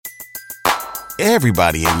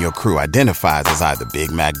Everybody in your crew identifies as either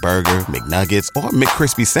Big Mac Burger, McNuggets, or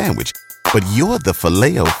McCrispy Sandwich. But you're the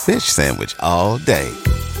Filet-O-Fish Sandwich all day.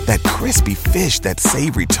 That crispy fish, that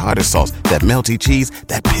savory tartar sauce, that melty cheese,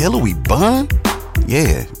 that pillowy bun.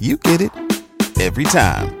 Yeah, you get it. Every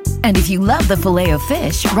time. And if you love the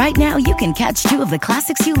Filet-O-Fish, right now you can catch two of the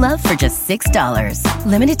classics you love for just $6.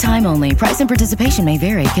 Limited time only. Price and participation may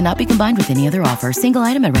vary. Cannot be combined with any other offer. Single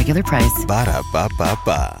item at regular price.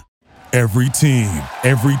 Ba-da-ba-ba-ba. Every team,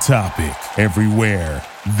 every topic, everywhere.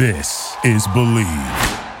 This is Believe.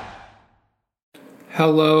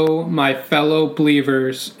 Hello, my fellow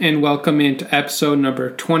believers, and welcome into episode number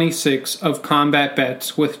 26 of Combat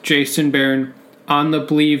Bets with Jason Barron on the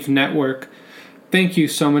Believe Network. Thank you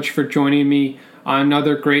so much for joining me on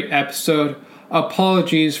another great episode.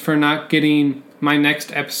 Apologies for not getting my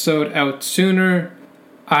next episode out sooner.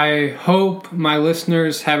 I hope my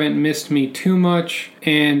listeners haven't missed me too much,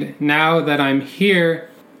 and now that I'm here,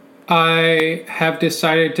 I have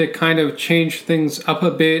decided to kind of change things up a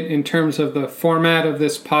bit in terms of the format of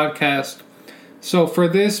this podcast. So for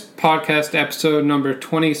this podcast episode number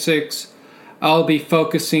 26, I'll be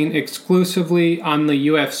focusing exclusively on the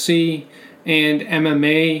UFC and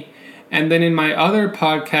MMA, and then in my other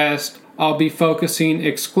podcast, I'll be focusing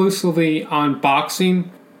exclusively on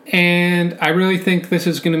boxing. And I really think this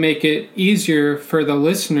is going to make it easier for the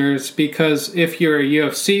listeners because if you're a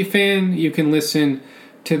UFC fan, you can listen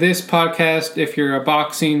to this podcast. If you're a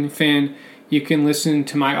boxing fan, you can listen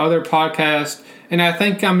to my other podcast. And I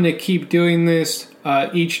think I'm going to keep doing this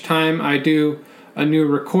each time I do a new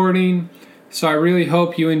recording. So I really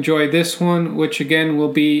hope you enjoy this one, which again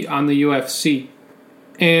will be on the UFC.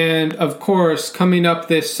 And of course, coming up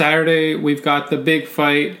this Saturday, we've got the big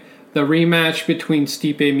fight, the rematch between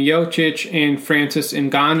Stipe Miocic and Francis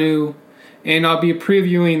Ngannou, and I'll be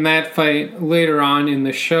previewing that fight later on in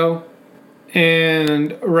the show.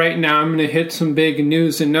 And right now I'm going to hit some big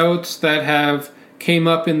news and notes that have came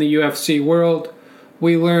up in the UFC world.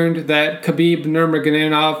 We learned that Khabib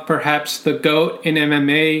Nurmagomedov, perhaps the GOAT in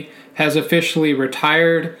MMA, has officially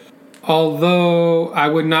retired. Although I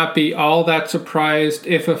would not be all that surprised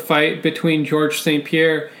if a fight between George St.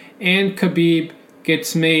 Pierre and Khabib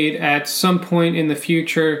gets made at some point in the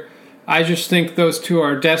future. I just think those two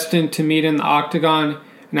are destined to meet in the octagon,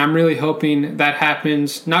 and I'm really hoping that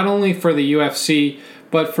happens not only for the UFC,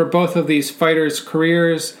 but for both of these fighters'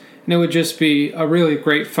 careers, and it would just be a really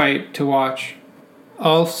great fight to watch.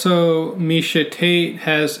 Also, Miesha Tate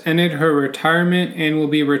has ended her retirement and will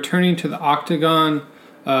be returning to the octagon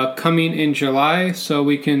coming in July, so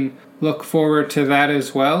we can look forward to that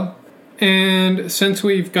as well. And since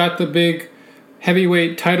we've got the big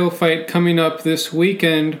heavyweight title fight coming up this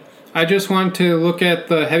weekend, I just want to look at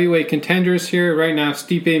the heavyweight contenders here. Right now,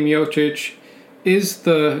 Stipe Miocic is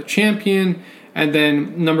the champion, and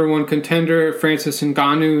then number one contender, Francis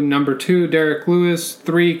Ngannou, number two, Derek Lewis,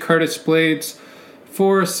 3, Curtis Blaydes,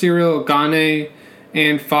 4, Cyril Gane,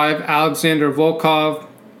 and 5, Alexander Volkov,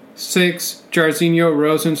 6, Jairzinho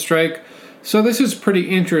Rozenstruik. So this is pretty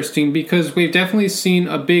interesting because we've definitely seen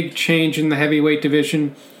a big change in the heavyweight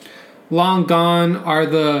division. Long gone are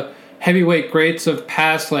the heavyweight greats of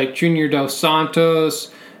past like Junior Dos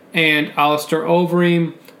Santos and Alistair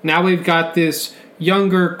Overeem. Now we've got this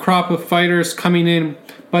younger crop of fighters coming in,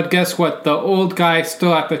 but guess what? The old guy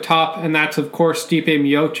still at the top, and that's of course Stipe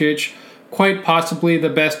Miocic, quite possibly the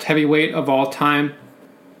best heavyweight of all time.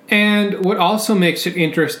 And what also makes it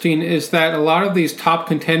interesting is that a lot of these top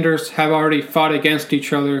contenders have already fought against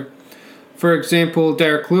each other. For example,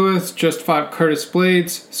 Derek Lewis just fought Curtis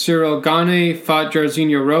Blaydes, Cyril Gane fought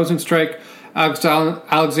Jairzinho Rozenstruik,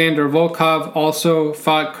 Alexander Volkov also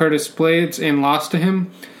fought Curtis Blaydes and lost to him.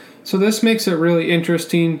 So this makes it really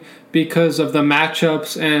interesting because of the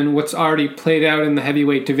matchups and what's already played out in the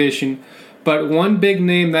heavyweight division. But one big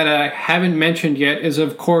name that I haven't mentioned yet is,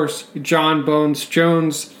 of course, Jon Bones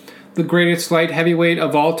Jones, the greatest light heavyweight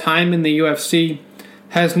of all time in the UFC,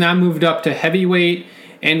 has now moved up to heavyweight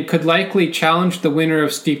and could likely challenge the winner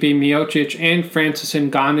of Stipe Miocic and Francis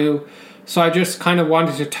Ngannou. So I just kind of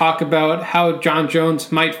wanted to talk about how Jon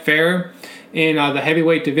Jones might fare in the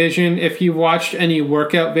heavyweight division. If you've watched any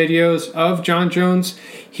workout videos of Jon Jones,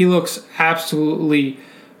 he looks absolutely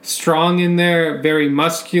strong in there, very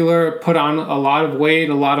muscular, put on a lot of weight,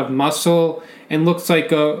 a lot of muscle, and looks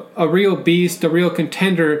like a real beast, a real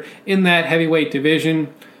contender in that heavyweight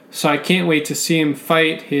division. So I can't wait to see him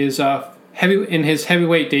fight his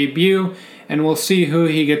heavyweight debut, and we'll see who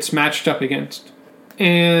he gets matched up against.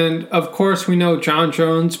 And of course we know Jon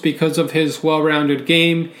Jones because of his well-rounded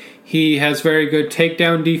game. He has very good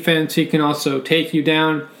takedown defense. He can also take you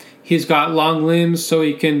down. He's got long limbs, so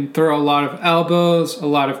he can throw a lot of elbows, a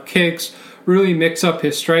lot of kicks, really mix up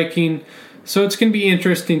his striking. So it's going to be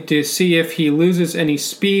interesting to see if he loses any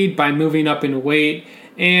speed by moving up in weight,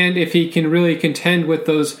 and if he can really contend with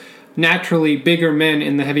those naturally bigger men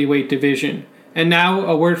in the heavyweight division. And now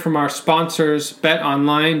a word from our sponsors,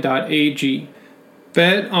 betonline.ag.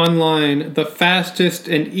 BetOnline, the fastest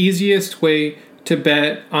and easiest way to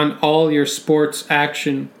bet on all your sports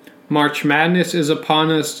action. March Madness is upon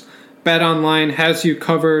us. BetOnline has you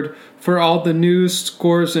covered for all the news,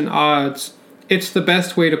 scores, and odds. It's the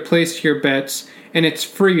best way to place your bets, and it's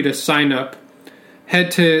free to sign up.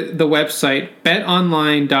 Head to the website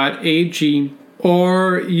betonline.ag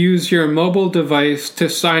or use your mobile device to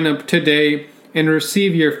sign up today and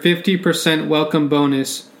receive your 50% welcome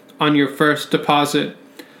bonus on your first deposit.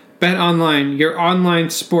 BetOnline, your online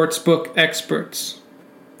sportsbook experts.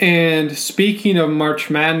 And speaking of March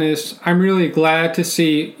Madness, I'm really glad to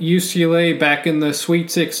see UCLA back in the Sweet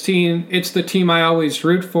 16. It's the team I always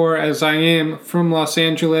root for, as I am from Los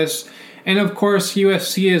Angeles. And of course,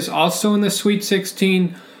 USC is also in the Sweet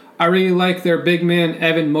 16. I really like their big man,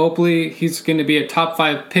 Evan Mobley. He's going to be a top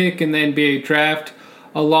 5 pick in the NBA draft.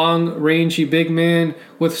 A long, rangy big man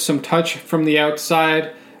with some touch from the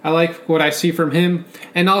outside. I like what I see from him.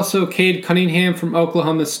 And also Cade Cunningham from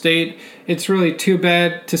Oklahoma State. It's really too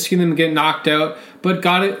bad to see them get knocked out, but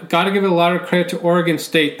gotta give a lot of credit to Oregon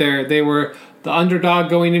State there. They were the underdog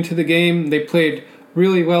going into the game. They played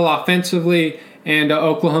really well offensively, and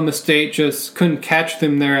Oklahoma State just couldn't catch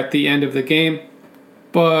them there at the end of the game.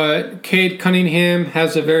 But Cade Cunningham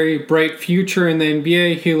has a very bright future in the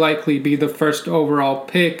NBA. He'll likely be the first overall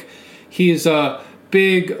pick. He's a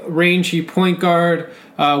big, rangy point guard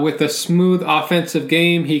with a smooth offensive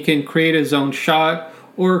game. He can create his own shot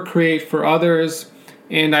or create for others,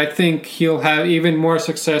 and I think he'll have even more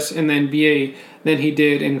success in the NBA than he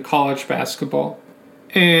did in college basketball.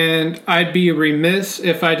 And I'd be remiss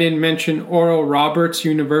if I didn't mention Oral Roberts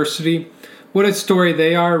University. What a story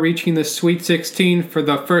they are, reaching the Sweet 16 for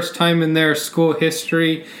the first time in their school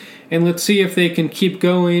history. And let's see if they can keep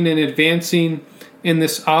going and advancing in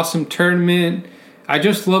this awesome tournament. I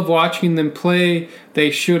just love watching them play.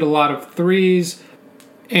 They shoot a lot of threes,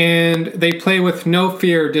 and they play with no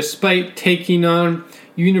fear despite taking on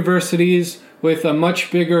universities with a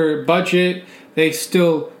much bigger budget. They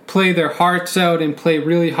still play their hearts out and play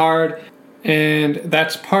really hard, and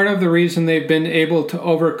that's part of the reason they've been able to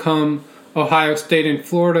overcome Ohio State and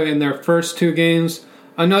Florida in their first 2 games.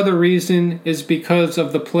 Another reason is because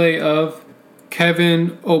of the play of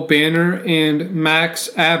Kevin Obanor and Max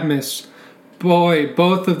Abmas. Boy,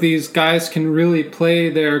 both of these guys can really play.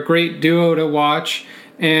 They're a great duo to watch,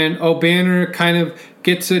 and Obanor kind of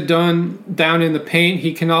gets it done down in the paint.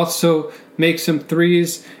 He can also make some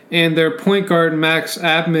threes, and their point guard, Max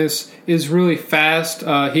Abmas, is really fast.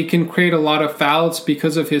 He can create a lot of fouls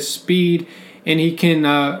because of his speed, and he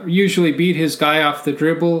can usually beat his guy off the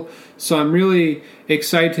dribble. So I'm really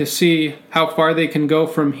excited to see how far they can go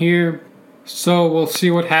from here. So we'll see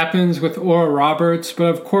what happens with Oral Roberts, but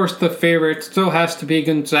of course the favorite still has to be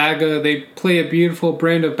Gonzaga. They play a beautiful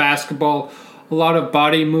brand of basketball, a lot of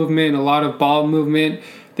body movement, a lot of ball movement.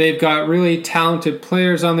 They've got really talented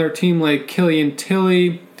players on their team like Killian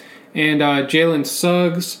Tilly and Jalen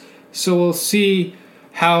Suggs. So we'll see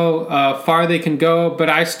how far they can go, but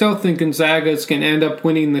I still think Gonzaga is going to end up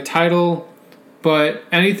winning the title. But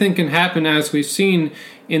anything can happen, as we've seen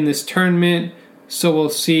in this tournament, so we'll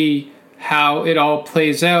see how it all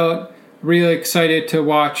plays out. Really excited to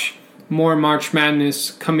watch more March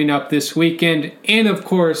Madness coming up this weekend, and of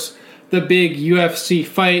course the big UFC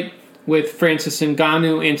fight with Francis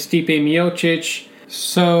Ngannou and Stipe Miocic.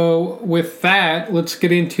 So with that, let's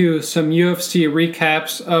get into some UFC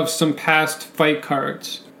recaps of some past fight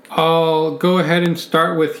cards. I'll go ahead and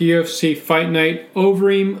start with UFC Fight Night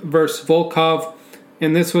Overeem vs. Volkov,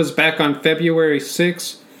 and this was back on February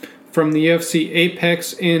 6th from the UFC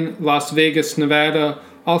Apex in Las Vegas, Nevada.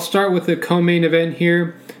 I'll start with the co-main event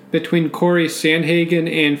here between Corey Sandhagen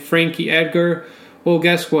and Frankie Edgar. Well,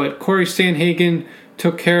 guess what? Corey Sandhagen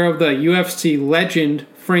took care of the UFC legend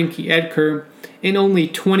Frankie Edgar in only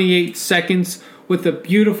 28 seconds with a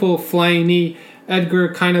beautiful flying knee.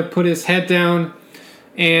 Edgar kind of put his head down,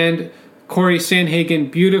 and Corey Sandhagen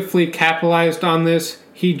beautifully capitalized on this.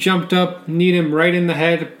 He jumped up, kneed him right in the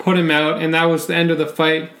head, put him out, and that was the end of the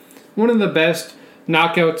fight. One of the best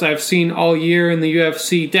knockouts I've seen all year in the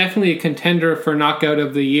UFC. Definitely a contender for knockout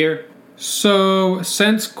of the year. So,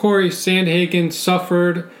 since Corey Sandhagen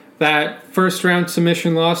suffered that first round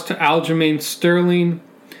submission loss to Aljamain Sterling,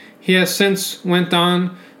 he has since went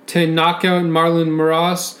on to knock out Marlon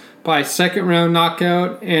Moraes by second round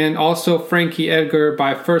knockout, and also Frankie Edgar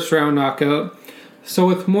by first round knockout. So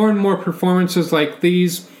with more and more performances like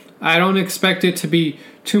these, I don't expect it to be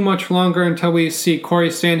too much longer until we see Corey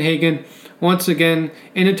Sandhagen once again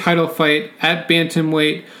in a title fight at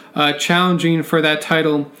bantamweight, challenging for that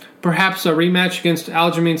title. Perhaps a rematch against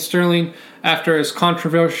Aljamain Sterling after his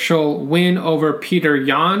controversial win over Peter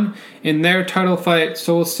Yan in their title fight.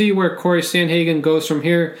 So we'll see where Corey Sandhagen goes from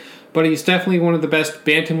here. But he's definitely one of the best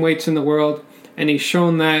bantamweights in the world, and he's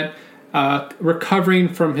shown that recovering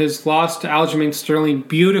from his loss to Aljamain Sterling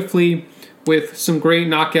beautifully with some great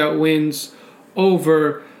knockout wins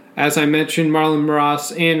over, as I mentioned, Marlon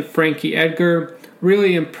Moraes and Frankie Edgar.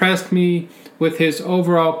 Really impressed me with his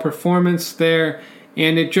overall performance there,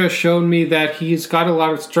 and it just showed me that he's got a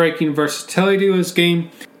lot of striking versatility to his game.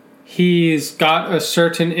 He's got a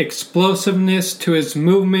certain explosiveness to his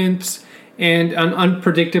movements and an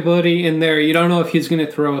unpredictability in there. You don't know if he's going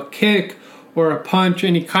to throw a kick or a punch,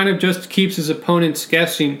 and he kind of just keeps his opponents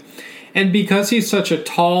guessing. And because he's such a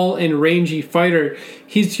tall and rangy fighter,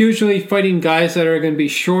 he's usually fighting guys that are going to be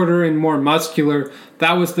shorter and more muscular.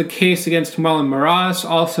 That was the case against Marlon Moraes,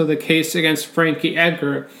 also the case against Frankie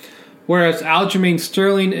Edgar. Whereas Aljamain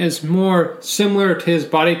Sterling is more similar to his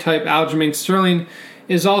body type. Aljamain Sterling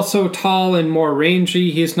is also tall and more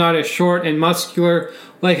rangy. He's not as short and muscular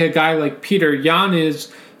like a guy like Peter Yan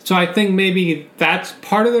is. So I think maybe that's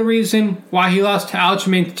part of the reason why he lost to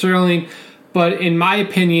Aljamain Sterling. But in my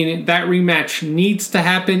opinion, that rematch needs to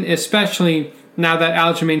happen, especially now that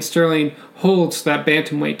Aljamain Sterling holds that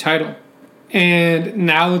bantamweight title. And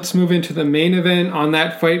now let's move into the main event on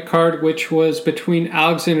that fight card, which was between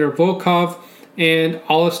Alexander Volkov and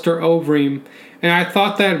Alistair Overeem. And I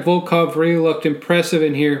thought that Volkov really looked impressive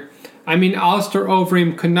in here. I mean, Alistair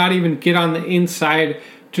Overeem could not even get on the inside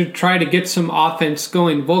to try to get some offense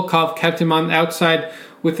going. Volkov kept him on the outside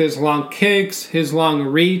with his long kicks, his long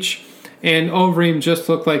reach, and Overeem just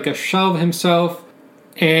looked like a shell of himself.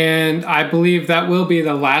 And I believe that will be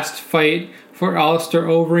the last fight for Alistair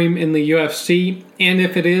Overeem in the UFC. And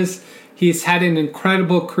if it is, he's had an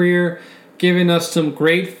incredible career, giving us some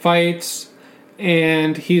great fights,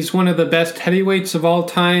 and he's one of the best heavyweights of all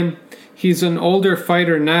time. He's an older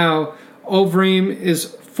fighter now. Overeem is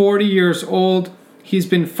 40 years old. He's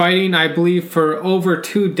been fighting, I believe, for over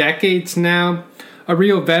 2 decades now. A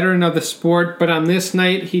real veteran of the sport, but on this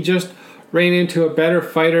night, he just ran into a better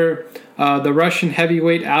fighter, the Russian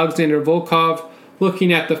heavyweight Alexander Volkov.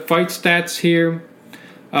 Looking at the fight stats here,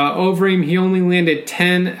 Overeem, he only landed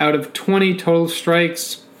 10 out of 20 total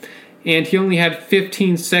strikes, and he only had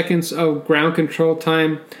 15 seconds of ground control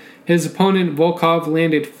time. His opponent, Volkov,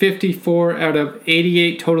 landed 54 out of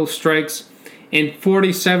 88 total strikes, and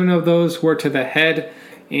 47 of those were to the head,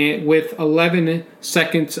 and with 11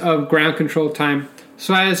 seconds of ground control time.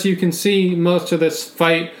 So as you can see, most of this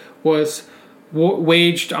fight was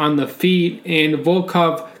waged on the feet, and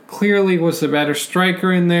Volkov clearly was the better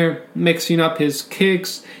striker in there, mixing up his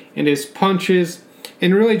kicks and his punches,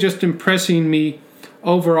 and really just impressing me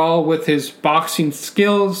overall with his boxing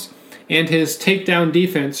skills and his takedown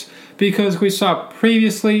defense, because we saw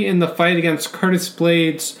previously in the fight against Curtis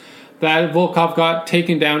Blaydes that Volkov got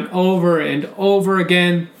taken down over and over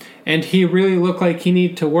again, and he really looked like he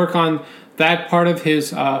needed to work on that part of his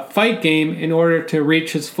fight game in order to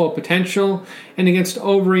reach his full potential. And against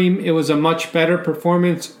Overeem, it was a much better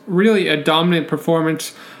performance, really a dominant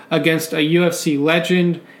performance against a UFC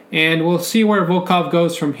legend, and we'll see where Volkov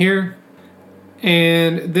goes from here.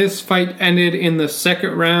 And this fight ended in the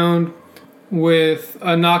second round with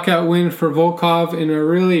a knockout win for Volkov in a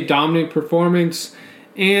really dominant performance.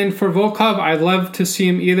 And for Volkov, I'd love to see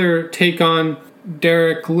him either take on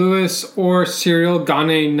Derek Lewis or Cyril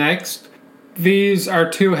Gane next. These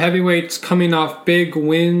are 2 heavyweights coming off big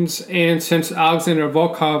wins, and since Alexander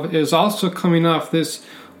Volkov is also coming off this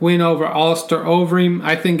win over Alistair Overeem,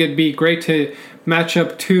 I think it'd be great to match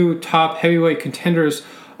up 2 top heavyweight contenders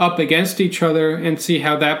up against each other and see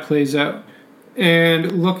how that plays out.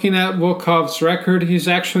 And looking at Volkov's record, he's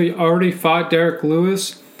actually already fought Derek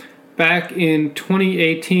Lewis back in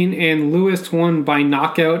 2018, and Lewis won by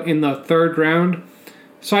knockout in the 3rd round.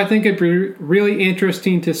 So I think it'd be really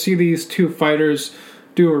interesting to see these 2 fighters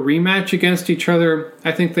do a rematch against each other.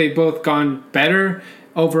 I think they've both gone better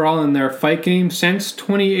overall in their fight game since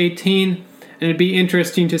 2018, and it'd be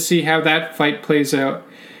interesting to see how that fight plays out.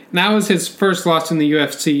 And that was his first loss in the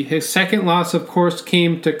UFC. His second loss, of course,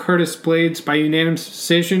 came to Curtis Blaydes by unanimous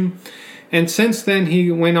decision, and since then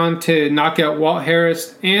he went on to knock out Walt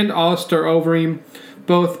Harris and Alistair Overeem,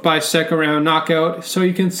 both by second round knockout. So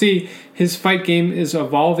you can see his fight game is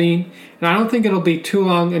evolving. And I don't think it'll be too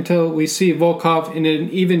long until we see Volkov in an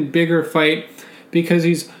even bigger fight, because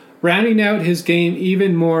he's rounding out his game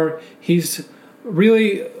even more. He's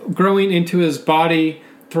really growing into his body,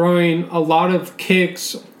 throwing a lot of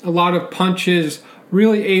kicks, a lot of punches,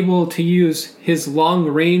 really able to use his long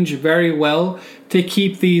range very well to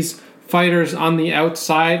keep these fighters on the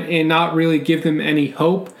outside and not really give them any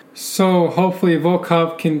hope. So hopefully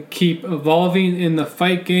Volkov can keep evolving in the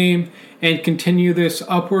fight game and continue this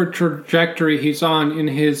upward trajectory he's on in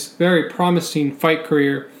his very promising fight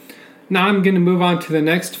career. Now I'm going to move on to the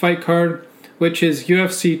next fight card, which is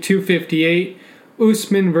UFC 258,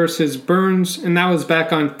 Usman versus Burns, and that was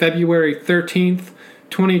back on February 13th,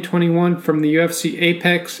 2021 from the UFC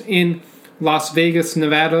Apex in Las Vegas,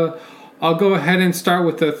 Nevada. I'll go ahead and start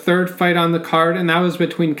with the third fight on the card, and that was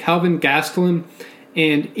between Kelvin Gastelum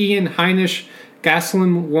and Ian Heinisch.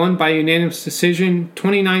 Gastelum won by unanimous decision,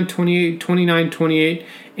 29-28, 29-28,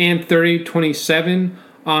 and 30-27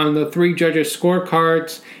 on the three judges'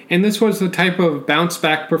 scorecards. And this was the type of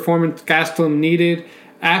bounce-back performance Gastelum needed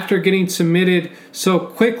after getting submitted so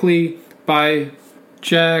quickly by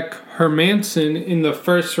Jack Hermansson in the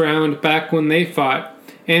first round back when they fought.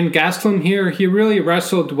 And Gastelum here, he really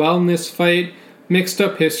wrestled well in this fight, mixed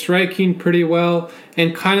up his striking pretty well,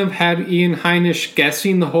 and kind of had Ian Heinisch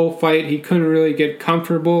guessing the whole fight. He couldn't really get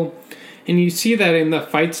comfortable. And you see that in the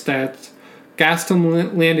fight stats.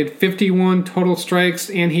 Gastelum landed 51 total strikes,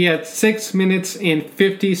 and he had 6 minutes and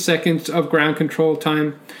 50 seconds of ground control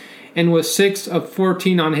time, and was 6 of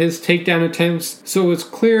 14 on his takedown attempts. So it was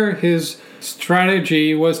clear his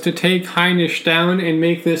strategy was to take Heinisch down and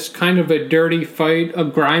make this kind of a dirty fight, a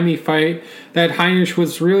grimy fight, that Heinisch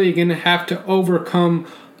was really going to have to overcome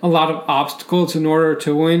a lot of obstacles in order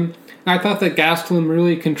to win. And I thought that Gastelum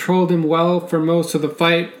really controlled him well for most of the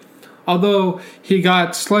fight. Although he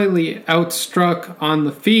got slightly outstruck on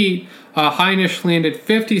the feet, Heinisch landed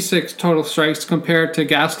 56 total strikes compared to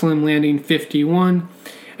Gastelum landing 51.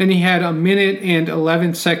 And he had 1 minute and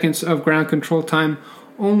 11 seconds of ground control time,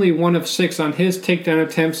 only 1 of 6 on his takedown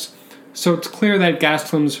attempts. So it's clear that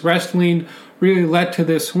Gastelum's wrestling really led to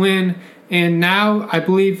this win. And now I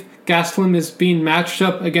believe Gastelum is being matched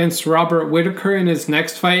up against Robert Whittaker in his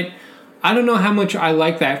next fight. I don't know how much I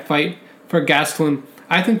like that fight for Gastelum.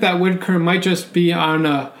 I think that Whittaker might just be on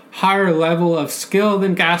a higher level of skill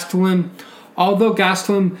than Gastelum. Although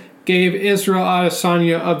Gastelum gave Israel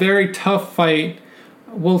Adesanya a very tough fight,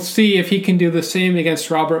 we'll see if he can do the same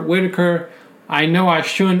against Robert Whittaker. I know I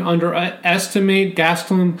shouldn't underestimate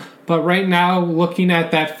Gastelum, but right now, looking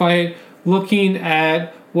at that fight, looking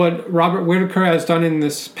at what Robert Whittaker has done in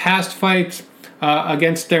this past fight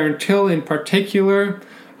against Darren Till in particular,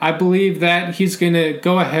 I believe that he's going to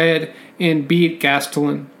go ahead and beat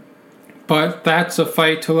Gastelum. But that's a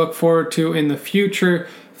fight to look forward to in the future.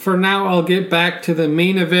 For now, I'll get back to the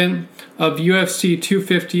main event of UFC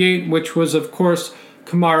 258, which was, of course,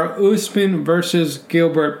 Kamaru Usman versus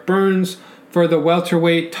Gilbert Burns for the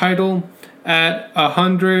welterweight title at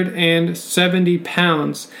 170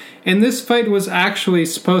 pounds. And this fight was actually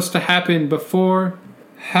supposed to happen before.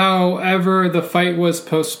 However, the fight was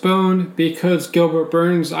postponed because Gilbert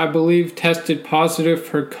Burns, I believe, tested positive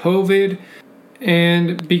for COVID.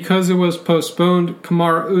 And because it was postponed,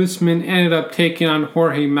 Kamaru Usman ended up taking on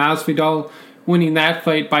Jorge Masvidal, winning that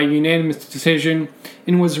fight by unanimous decision.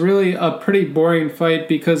 And was really a pretty boring fight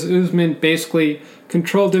because Usman basically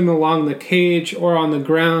controlled him along the cage or on the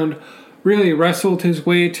ground, really wrestled his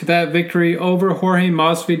way to that victory over Jorge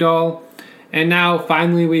Masvidal. And now,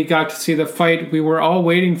 finally, we got to see the fight we were all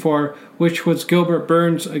waiting for, which was Gilbert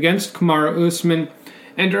Burns against Kamaru Usman.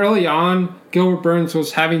 And early on, Gilbert Burns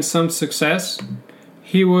was having some success.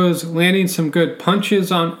 He was landing some good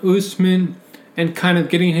punches on Usman and kind of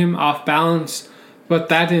getting him off balance. But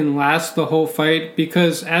that didn't last the whole fight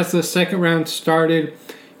because as the second round started,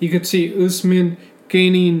 you could see Usman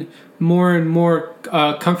gaining more and more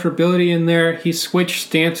comfortability in there. He switched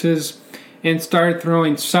stances and started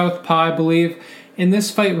throwing southpaw, I believe. And this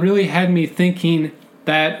fight really had me thinking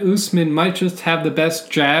that Usman might just have the best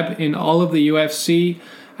jab in all of the UFC.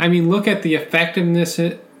 I mean, look at the effectiveness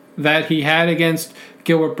that he had against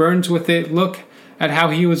Gilbert Burns with it. Look at how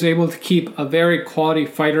he was able to keep a very quality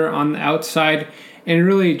fighter on the outside and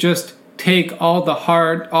really just take all the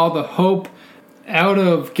heart, all the hope out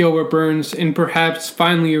of Gilbert Burns and perhaps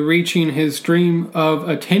finally reaching his dream of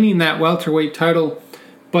attaining that welterweight title.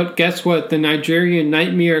 But guess what? The Nigerian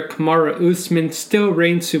nightmare Kamaru Usman still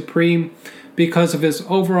reigns supreme because of his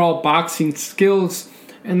overall boxing skills.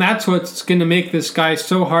 And that's what's going to make this guy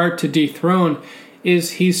so hard to dethrone,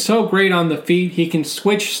 is he's so great on the feet. He can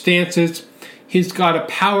switch stances. He's got a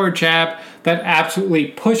power jab that absolutely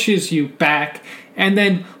pushes you back. And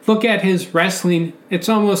then look at his wrestling. It's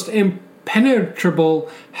almost impenetrable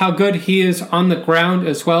how good he is on the ground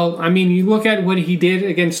as well. I mean, you look at what he did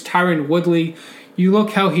against Tyron Woodley. You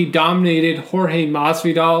look how he dominated Jorge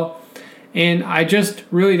Masvidal. And I just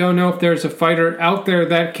really don't know if there's a fighter out there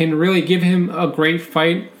that can really give him a great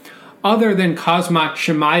fight other than Khamzat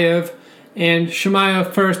Chimaev. And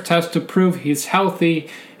Chimaev first has to prove he's healthy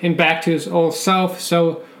and back to his old self.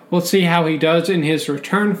 So we'll see how he does in his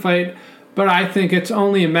return fight. But I think it's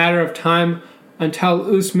only a matter of time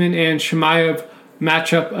until Usman and Chimaev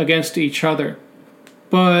match up against each other.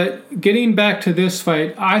 But getting back to this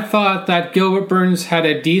fight, I thought that Gilbert Burns had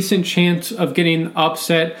a decent chance of getting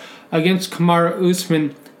upset against Kamaru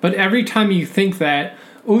Usman. But every time you think that,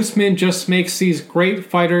 Usman just makes these great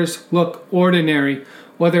fighters look ordinary,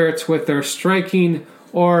 whether it's with their striking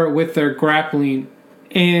or with their grappling.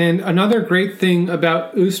 And another great thing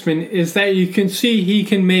about Usman is that you can see he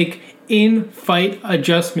can make in-fight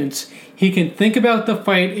adjustments. He can think about the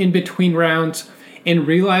fight in between rounds and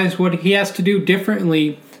realize what he has to do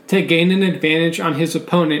differently to gain an advantage on his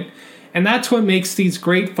opponent. And that's what makes these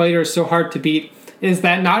great fighters so hard to beat, is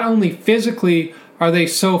that not only physically are they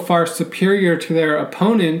so far superior to their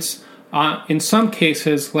opponents, in some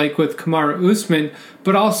cases like with Kamaru Usman,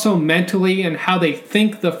 but also mentally and how they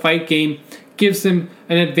think the fight game gives them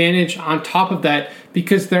an advantage on top of that,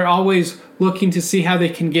 because they're always looking to see how they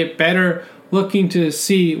can get better, looking to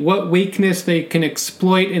see what weakness they can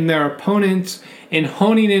exploit in their opponents, and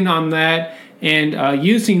honing in on that and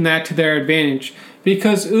using that to their advantage.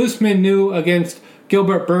 Because Usman knew against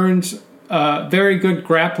Gilbert Burns, very good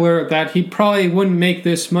grappler, that he probably wouldn't make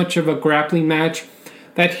this much of a grappling match,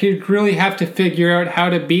 that he'd really have to figure out how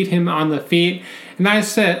to beat him on the feet. And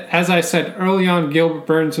as I said early on, Gilbert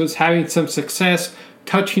Burns was having some success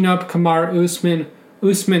touching up Kamaru Usman.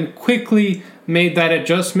 Usman quickly made that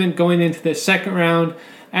adjustment going into the second round,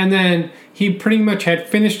 and then he pretty much had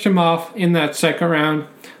finished him off in that second round.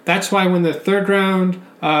 That's why when the third round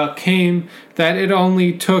came, that it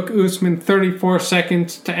only took Usman 34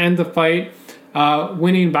 seconds to end the fight,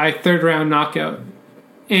 winning by third round knockout.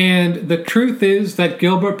 And the truth is that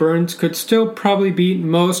Gilbert Burns could still probably beat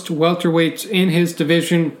most welterweights in his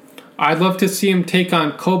division. I'd love to see him take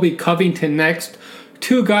on Colby Covington next.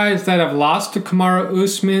 Two guys that have lost to Kamaru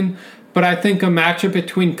Usman, but I think a matchup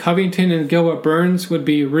between Covington and Gilbert Burns would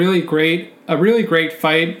be really great. A really great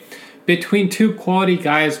fight between two quality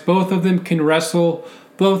guys. Both of them can wrestle,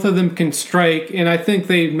 both of them can strike, and I think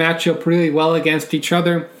they match up really well against each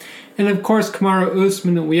other. And of course, Kamaru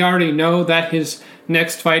Usman, we already know that his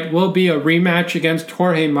next fight will be a rematch against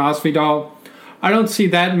Jorge Masvidal. I don't see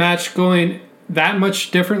that match going that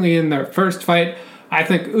much differently in their first fight. I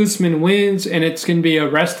think Usman wins, and it's going to be a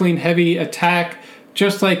wrestling-heavy attack,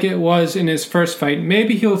 just like it was in his first fight.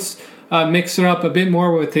 Maybe he'll mix it up a bit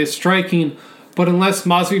more with his striking, but unless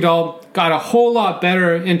Masvidal got a whole lot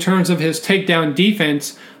better in terms of his takedown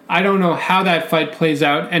defense, I don't know how that fight plays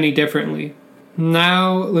out any differently.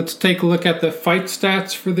 Now, let's take a look at the fight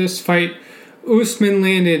stats for this fight. Usman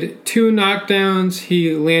landed 2 knockdowns.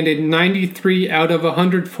 He landed 93 out of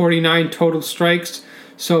 149 total strikes,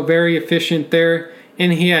 so very efficient there.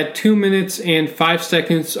 And he had 2 minutes and 5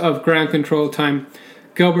 seconds of ground control time.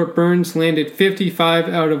 Gilbert Burns landed 55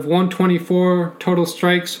 out of 124 total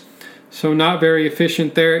strikes, so not very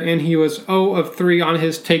efficient there. And he was 0 of 3 on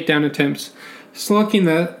his takedown attempts. So looking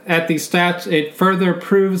at these stats, it further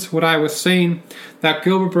proves what I was saying, that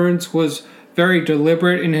Gilbert Burns was very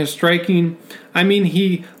deliberate in his striking. I mean,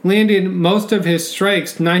 he landed most of his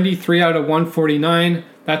strikes, 93 out of 149.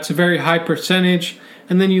 That's a very high percentage.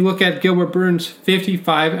 And then you look at Gilbert Burns,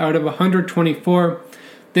 55 out of 124.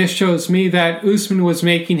 This shows me that Usman was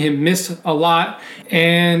making him miss a lot.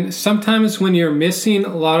 And sometimes when you're missing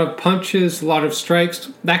a lot of punches, a lot of strikes,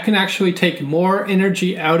 that can actually take more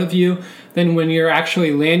energy out of you than when you're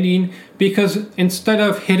actually landing. Because instead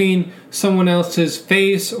of hitting someone else's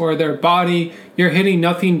face or their body, you're hitting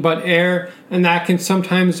nothing but air. And that can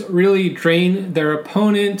sometimes really drain their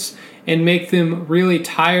opponents and make them really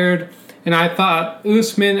tired. And I thought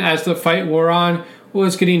Usman, as the fight wore on,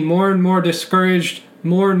 was getting more and more discouraged,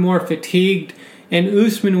 more and more fatigued, and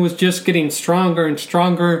Usman was just getting stronger and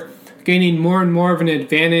stronger, gaining more and more of an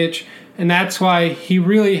advantage, and that's why he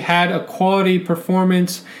really had a quality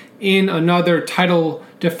performance in another title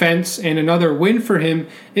defense, and another win for him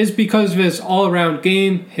is because of his all-around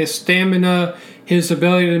game, his stamina, his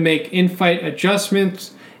ability to make in-fight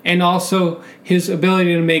adjustments, and also his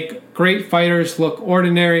ability to make great fighters look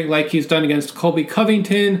ordinary, like he's done against Colby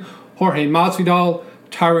Covington, Jorge Masvidal,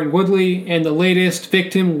 Tyron Woodley, and the latest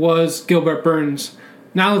victim was Gilbert Burns.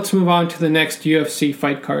 Now let's move on to the next UFC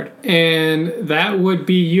fight card. And that would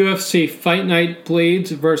be UFC Fight Night Blaydes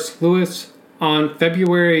vs. Lewis on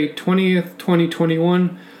February 20th,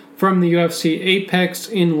 2021 from the UFC Apex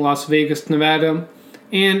in Las Vegas, Nevada.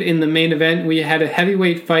 And in the main event, we had a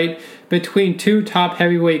heavyweight fight between two top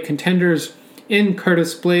heavyweight contenders in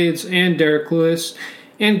Curtis Blaydes and Derek Lewis.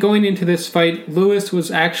 And going into this fight, Lewis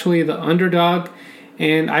was actually the underdog,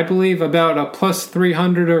 and I believe about a plus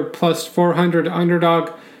 300 or plus 400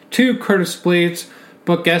 underdog to Curtis Blaydes.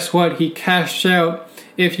 But guess what? He cashed out.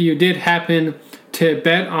 If you did happen to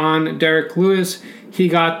bet on Derek Lewis, he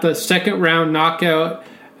got the second round knockout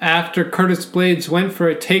after Curtis Blaydes went for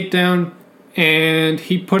a takedown, and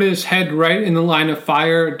he put his head right in the line of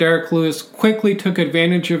fire. Derek Lewis quickly took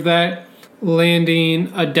advantage of that,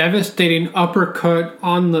 landing a devastating uppercut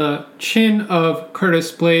on the chin of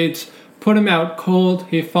Curtis Blaydes, put him out cold.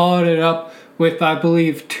 He followed it up with, I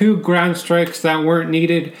believe, 2 ground strikes that weren't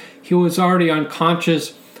needed. He was already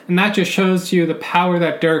unconscious, and that just shows you the power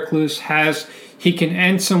that Derek Lewis has. He can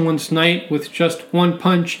end someone's night with just one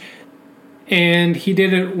punch, and he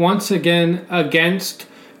did it once again against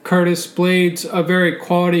Curtis Blaydes, a very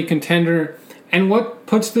quality contender. And what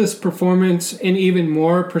puts this performance in even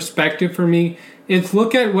more perspective for me is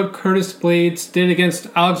look at what Curtis Blaydes did against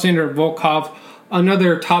Alexander Volkov,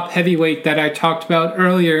 another top heavyweight that I talked about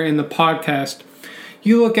earlier in the podcast.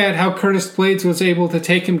 You look at how Curtis Blaydes was able to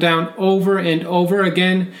take him down over and over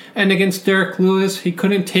again, and against Derek Lewis, he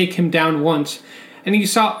couldn't take him down once. And you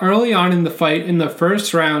saw early on in the fight, in the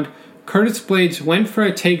first round, Curtis Blaydes went for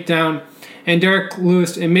a takedown, and Derek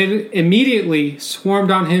Lewis immediately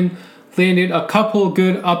swarmed on him, landed a couple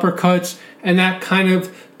good uppercuts, and that kind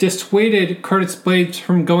of dissuaded Curtis Blaydes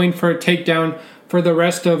from going for a takedown for the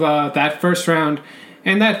rest of that first round.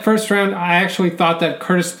 And that first round, I actually thought that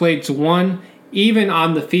Curtis Blaydes won. Even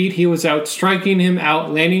on the feet, he was out striking him,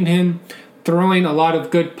 out landing him, throwing a lot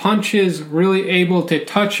of good punches, really able to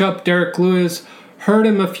touch up Derek Lewis, hurt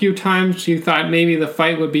him a few times. You thought maybe the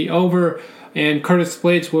fight would be over and Curtis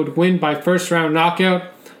Blaydes would win by first round knockout.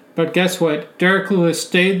 But guess what? Derek Lewis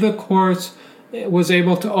stayed the course, was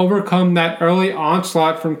able to overcome that early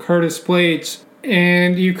onslaught from Curtis Blaydes.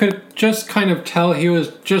 And you could just kind of tell he was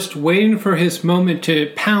just waiting for his moment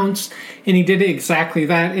to pounce, and he did exactly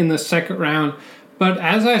that in the second round. But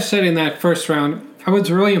as I said in that first round, I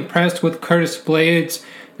was really impressed with Curtis Blaydes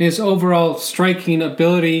and his overall striking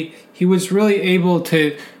ability. He was really able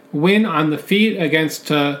to win on the feet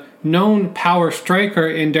against a known power striker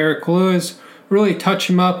in Derek Lewis, really touch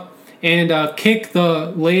him up and kick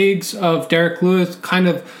the legs of Derek Lewis, kind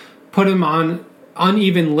of put him on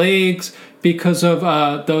uneven legs because of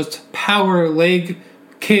those power leg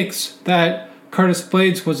kicks that Curtis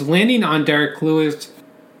Blaydes was landing on Derek Lewis.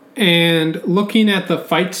 And looking at the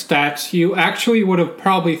fight stats, you actually would have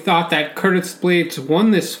probably thought that Curtis Blaydes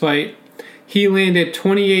won this fight. He landed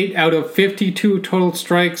 28 out of 52 total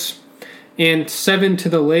strikes and 7 to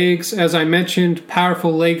the legs. As I mentioned,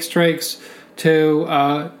 powerful leg strikes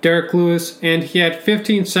to Derek Lewis, and he had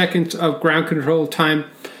 15 seconds of ground control time,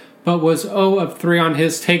 but was 0 of 3 on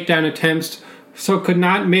his takedown attempts, so could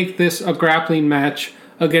not make this a grappling match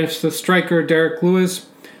against the striker Derek Lewis.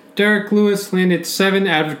 Derek Lewis landed 7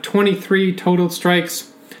 out of 23 total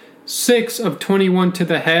strikes, 6 of 21 to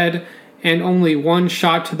the head, and only 1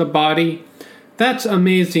 shot to the body. That's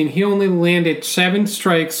amazing. He only landed 7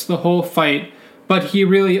 strikes the whole fight, but he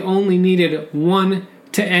really only needed 1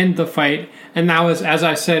 to end the fight, and that was, as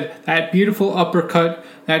I said, that beautiful uppercut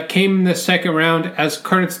that came in the second round as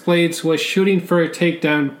Curtis Blaydes was shooting for a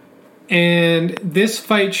takedown. And this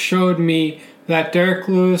fight showed me that Derek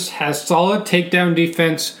Lewis has solid takedown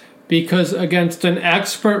defense, because against an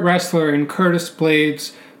expert wrestler in Curtis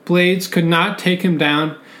Blaydes, Blaydes could not take him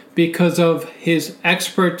down because of his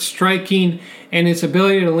expert striking and his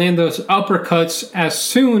ability to land those uppercuts as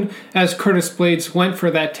soon as Curtis Blaydes went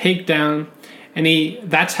for that takedown. And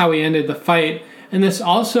that's how he ended the fight. And this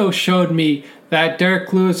also showed me that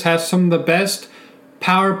Derek Lewis has some of the best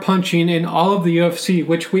power punching in all of the UFC,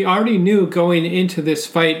 which we already knew going into this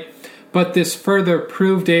fight, but this further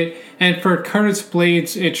proved it. And for Curtis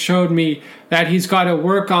Blaydes, it showed me that he's got to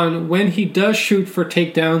work on when he does shoot for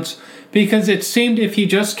takedowns, because it seemed if he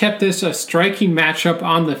just kept this a striking matchup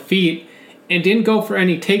on the feet and didn't go for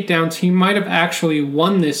any takedowns, he might have actually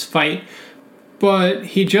won this fight. But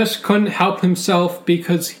he just couldn't help himself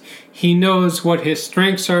because he knows what his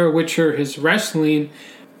strengths are, which are his wrestling,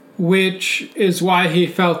 which is why he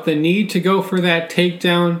felt the need to go for that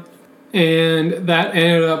takedown. And that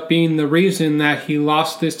ended up being the reason that he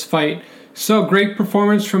lost this fight So great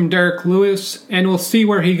performance from Derek Lewis, and we'll see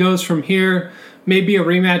where he goes from here. Maybe a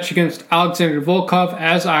rematch against Alexander Volkov,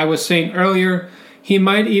 as I was saying earlier. He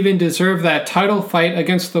might even deserve that title fight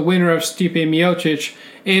against the winner of Stipe Miocic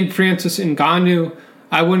and Francis Ngannou.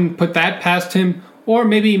 I wouldn't put that past him. Or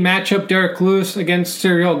maybe match up Derek Lewis against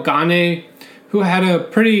Cyril Gane, who had a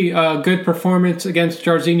pretty good performance against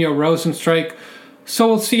Jairzinho Rozenstruik. So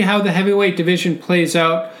we'll see how the heavyweight division plays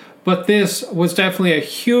out. But this was definitely a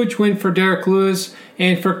huge win for Derek Lewis.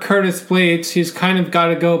 And for Curtis Blaydes, he's kind of got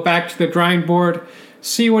to go back to the drawing board,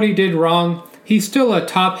 see what he did wrong. He's still a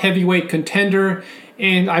top heavyweight contender.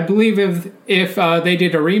 And I believe if they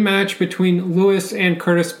did a rematch between Lewis and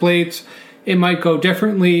Curtis Blaydes, it might go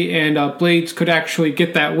differently and Blaydes could actually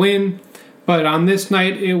get that win. But on this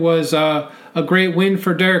night, it was a great win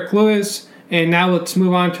for Derek Lewis. And now let's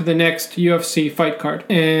move on to the next UFC fight card.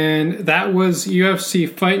 And that was UFC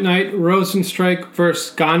Fight Night Rozenstruik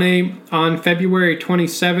vs. Gane on February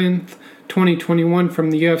 27th, 2021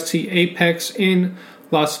 from the UFC Apex in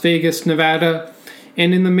Las Vegas, Nevada.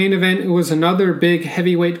 And in the main event, it was another big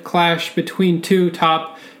heavyweight clash between two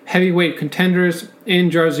top heavyweight contenders in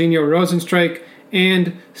Jairzinho Rozenstruik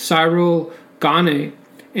and Cyril Gane.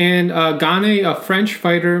 And Gane, a French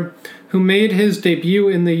fighter who made his debut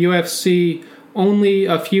in the UFC only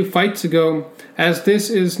a few fights ago, as this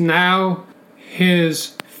is now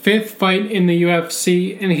his 5th fight in the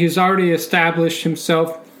UFC, and he's already established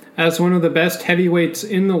himself as one of the best heavyweights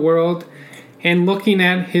in the world. And looking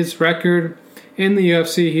at his record in the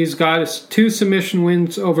UFC, he's got 2 submission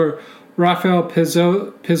wins over Rafael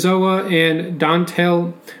Pessoa and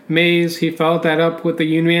Dontel Mays. He followed that up with a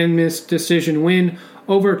unanimous decision win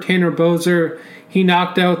over Tanner Boser. He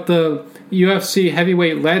knocked out the UFC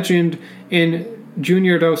heavyweight legend in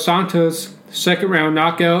Junior Dos Santos, 2nd round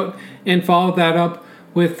knockout, and followed that up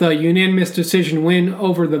with a unanimous decision win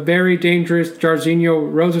over the very dangerous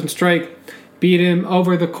Jairzinho Rozenstruik. Beat him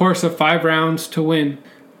over the course of 5 rounds to win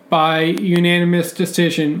by unanimous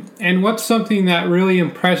decision. And what's something that really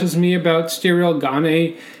impresses me about Cyril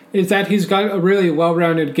Gane is that he's got a really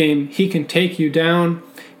well-rounded game. He can take you down.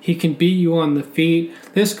 He can beat you on the feet.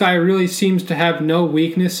 This guy really seems to have no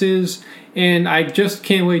weaknesses, and I just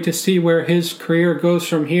can't wait to see where his career goes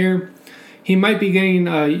from here. He might be getting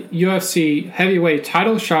a UFC heavyweight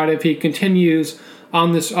title shot if he continues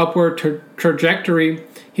on this upward trajectory.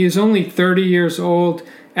 He's only 30 years old.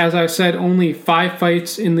 As I said, only 5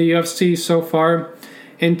 fights in the UFC so far.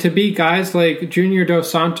 And to beat guys like Junior Dos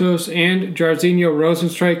Santos and Jairzinho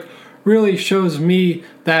Rozenstruik really shows me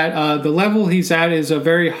that the level he's at is a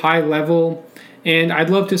very high level. And I'd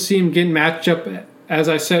love to see him get matched up, as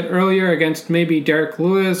I said earlier, against maybe Derek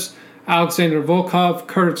Lewis, Alexander Volkov,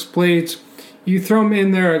 Curtis Blaydes. You throw him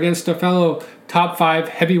in there against a fellow top 5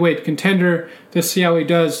 heavyweight contender to see how he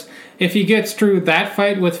does. If he gets through that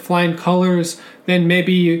fight with flying colors, then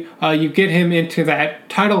maybe you get him into that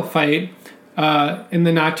title fight in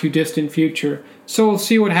the not too distant future. So we'll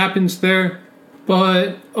see what happens there.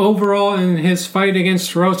 But overall, in his fight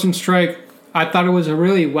against Rozenstruik, I thought it was a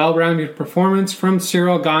really well-rounded performance from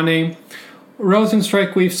Cyril Gane.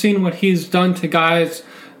 Rozenstruik, we've seen what he's done to guys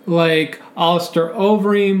like Alistair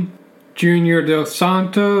Overeem, Junior Dos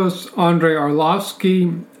Santos, Andrei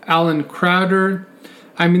Arlovsky, Alan Crowder.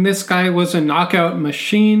 I mean, this guy was a knockout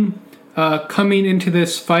machine coming into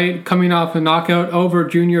this fight, coming off a knockout over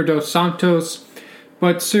Junior Dos Santos.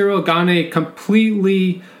 But Cyril Gane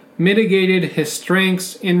completely mitigated his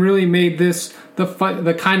strengths and really made this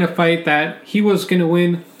the kind of fight that he was going to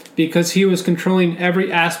win, because he was controlling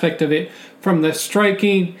every aspect of it, from the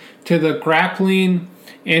striking to the grappling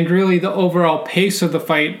and really the overall pace of the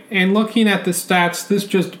fight. And looking at the stats, this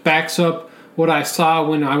just backs up what I saw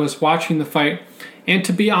when I was watching the fight. And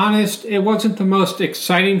to be honest, it wasn't the most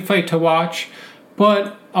exciting fight to watch,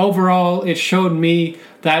 but overall it showed me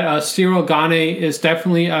that Cyril Gane is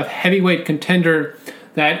definitely a heavyweight contender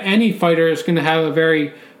that any fighter is going to have a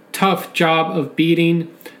very tough job of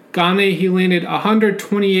beating. Gane, he landed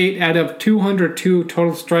 128 out of 202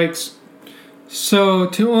 total strikes. So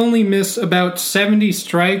to only miss about 70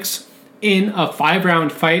 strikes in a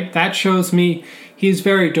 5-round fight, that shows me he's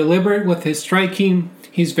very deliberate with his striking.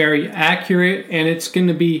 He's very accurate, and it's going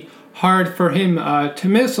to be hard for him to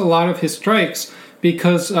miss a lot of his strikes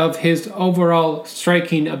because of his overall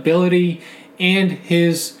striking ability and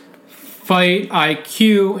his fight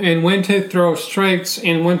IQ and when to throw strikes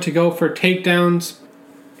and when to go for takedowns.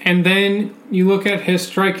 And then you look at his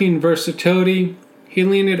striking versatility. He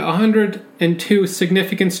landed 102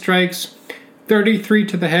 significant strikes, 33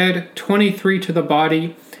 to the head, 23 to the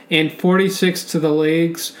body, and 46 to the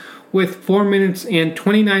legs, with 4 minutes and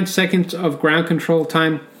 29 seconds of ground control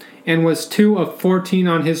time and was 2 of 14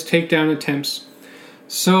 on his takedown attempts.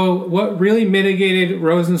 So what really mitigated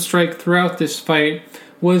Rozenstruik throughout this fight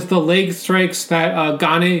was the leg strikes that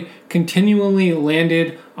Gane continually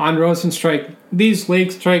landed on Rozenstruik. These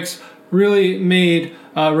leg strikes really made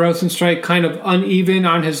Rozenstruik kind of uneven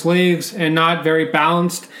on his legs and not very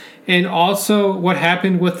balanced. And also what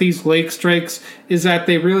happened with these leg strikes is that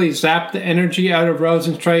they really zapped the energy out of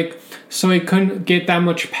Rozenstruik, so he couldn't get that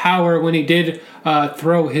much power when he did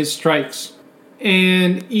throw his strikes.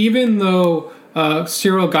 And even though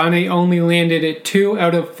Cyril Gane only landed at 2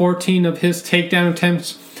 out of 14 of his takedown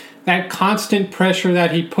attempts, that constant pressure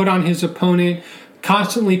that he put on his opponent,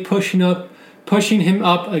 constantly pushing him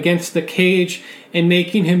up against the cage and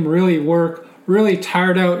making him really work, really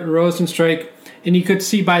tired out Rozenstruik. And you could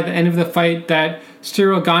see by the end of the fight that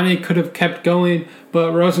Cyril Gane could have kept going,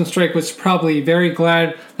 but Rozenstruik was probably very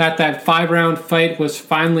glad that that 5-round fight was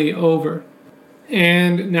finally over.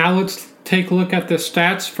 And now let's take a look at the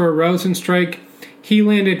stats for Rozenstruik. He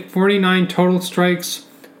landed 49 total strikes,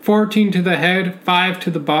 14 to the head, 5 to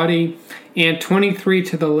the body, and 23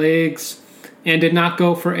 to the legs, and did not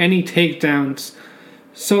go for any takedowns.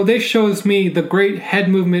 So this shows me the great head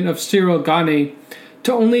movement of Cyril Gane.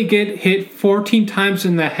 To only get hit 14 times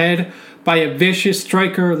in the head by a vicious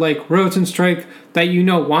striker like Rozenstruik that you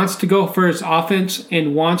know wants to go for his offense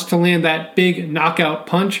and wants to land that big knockout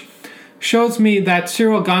punch shows me that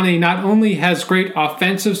Cyril Gane not only has great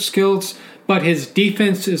offensive skills, but his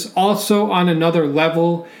defense is also on another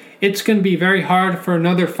level. It's going to be very hard for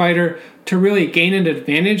another fighter to really gain an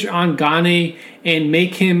advantage on Gane and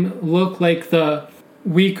make him look like the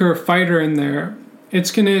weaker fighter in there.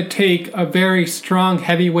 It's going to take a very strong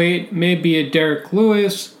heavyweight, maybe a Derek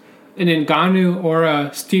Lewis, an Ngannou, or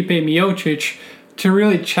a Stipe Miocic, to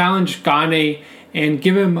really challenge Gane and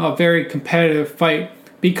give him a very competitive fight.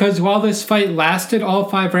 Because while this fight lasted all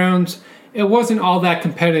 5 rounds, it wasn't all that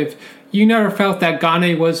competitive. You never felt that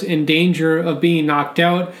Gane was in danger of being knocked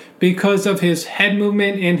out because of his head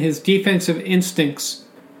movement and his defensive instincts.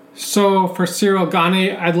 So for Cyril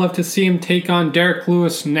Gane, I'd love to see him take on Derek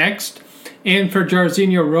Lewis next. And for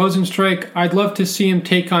Jairzinho Rozenstruik, I'd love to see him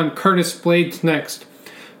take on Curtis Blaydes next.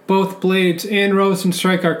 Both Blaydes and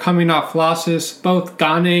Rozenstruik are coming off losses. Both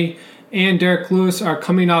Gane and Derek Lewis are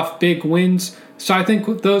coming off big wins. So I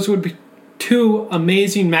think those would be 2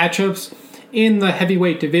 amazing matchups in the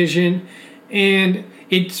heavyweight division. And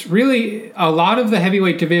it's really, a lot of the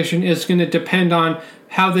heavyweight division is going to depend on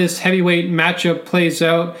how this heavyweight matchup plays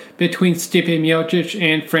out between Stipe Miocic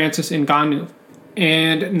and Francis Ngannou.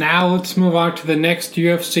 And now let's move on to the next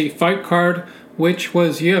UFC fight card, which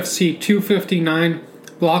was UFC 259,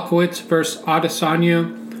 Blachowicz vs.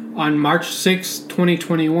 Adesanya on March 6,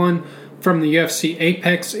 2021 from the UFC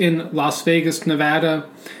Apex in Las Vegas, Nevada.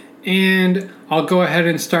 And I'll go ahead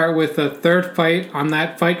and start with the third fight on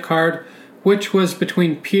that fight card, which was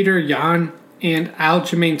between Peter Yan and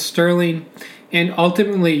Aljamain Sterling. And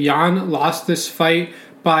ultimately, Yan lost this fight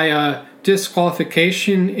by a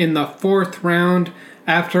disqualification in the 4th round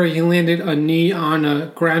after he landed a knee on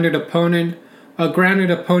a grounded opponent. A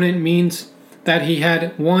grounded opponent means that he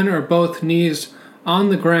had one or both knees on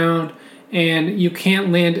the ground, and you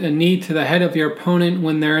can't land a knee to the head of your opponent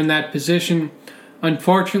when they're in that position.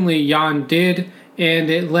 Unfortunately, Yan did,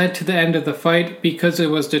 and it led to the end of the fight because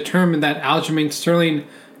it was determined that Aljamain Sterling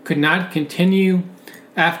could not continue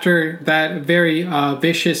after that very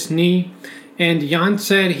vicious knee. And Yan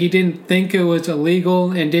said he didn't think it was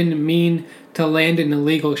illegal and didn't mean to land an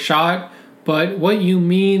illegal shot, but what you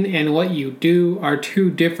mean and what you do are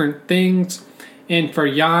 2 different things. And for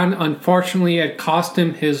Yan, unfortunately, it cost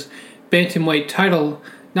him his bantamweight title,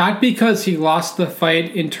 not because he lost the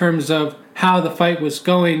fight in terms of how the fight was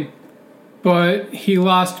going, but he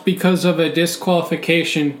lost because of a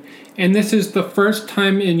disqualification. And this is the first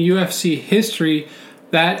time in UFC history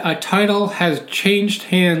that a title has changed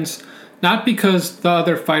hands, not because the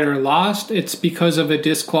other fighter lost, it's because of a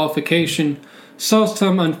disqualification. So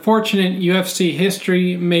some unfortunate UFC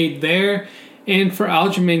history made there. And for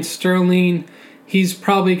Aljamain Sterling, he's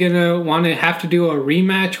probably going to want to have to do a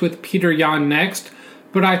rematch with Peter Yan next.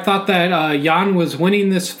 But I thought that Yan was winning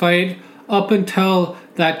this fight up until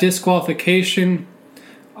that disqualification.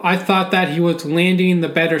 I thought that he was landing the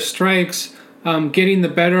better strikes, getting the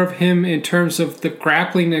better of him in terms of the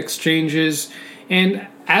grappling exchanges. And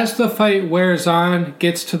as the fight wears on,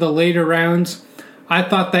 gets to the later rounds, I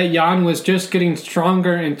thought that Yan was just getting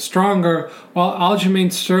stronger and stronger, while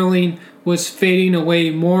Aljamain Sterling was fading away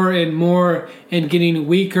more and more and getting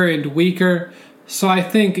weaker and weaker. So I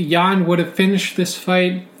think Yan would have finished this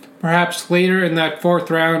fight perhaps later in that 4th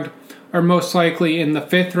round, or most likely in the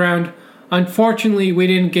 5th round. Unfortunately, we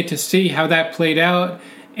didn't get to see how that played out,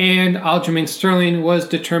 and Aljamain Sterling was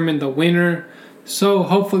determined the winner. So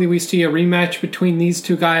hopefully we see a rematch between these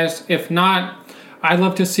two guys. If not, I'd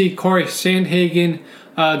love to see Corey Sandhagen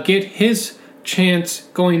get his chance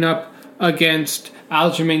going up against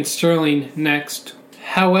Aljamain Sterling next.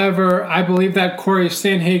 However, I believe that Corey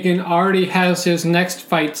Sandhagen already has his next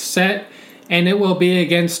fight set, and it will be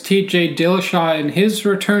against TJ Dillashaw in his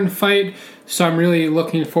return fight, so I'm really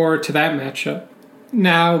looking forward to that matchup.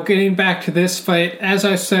 Now, getting back to this fight, as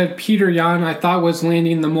I said, Petr Yan I thought was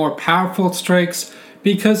landing the more powerful strikes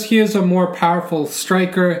because he is a more powerful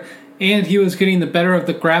striker, and he was getting the better of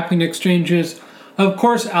the grappling exchanges. Of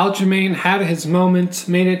course, Aljamain had his moments,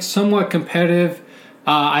 made it somewhat competitive.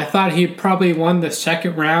 I thought he probably won the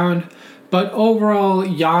second round, but overall,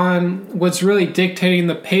 Yan was really dictating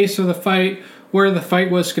the pace of the fight, where the fight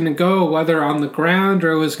was going to go, whether on the ground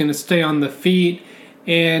or it was going to stay on the feet.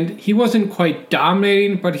 And he wasn't quite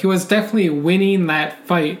dominating, but he was definitely winning that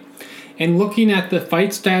fight. And looking at the fight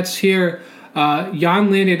stats here, Yan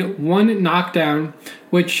landed one knockdown,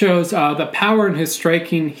 which shows the power in his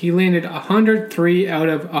striking. He landed 103 out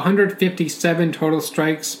of 157 total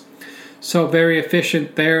strikes. So very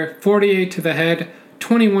efficient there. 48 to the head,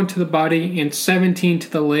 21 to the body, and 17 to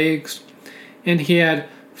the legs. And he had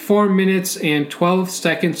 4 minutes and 12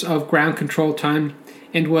 seconds of ground control time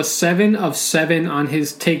and was 7 of 7 on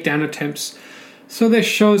his takedown attempts. So this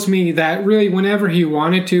shows me that really whenever he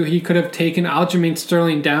wanted to, he could have taken Aljamain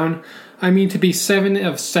Sterling down. I mean, to be 7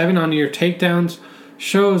 of 7 on your takedowns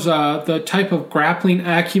shows the type of grappling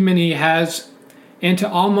acumen he has, and to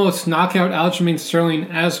almost knock out Aljamain Sterling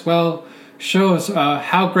as well shows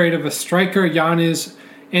how great of a striker Yan is.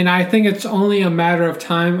 And I think it's only a matter of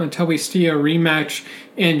time until we see a rematch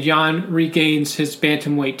and Yan regains his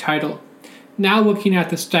bantamweight title. Now looking at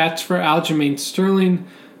the stats for Aljamain Sterling,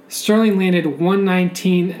 Sterling landed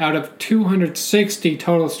 119 out of 260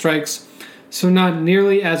 total strikes, so not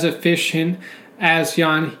nearly as efficient as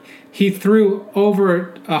Yan. He threw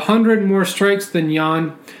over 100 more strikes than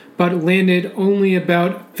Yan, but landed only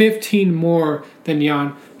about 15 more than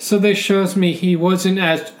Yan. So this shows me he wasn't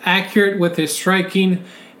as accurate with his striking.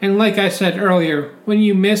 And like I said earlier, when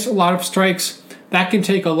you miss a lot of strikes, that can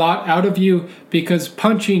take a lot out of you because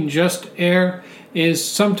punching just air is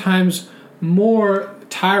sometimes more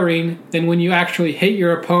tiring than when you actually hit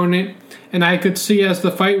your opponent. And I could see as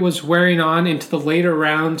the fight was wearing on into the later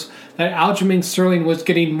rounds that Aljamain Sterling was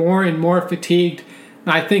getting more and more fatigued.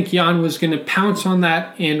 And I think Yan was going to pounce on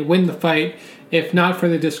that and win the fight, if not for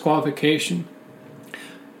the disqualification.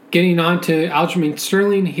 Getting on to Aljamain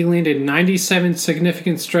Sterling, he landed 97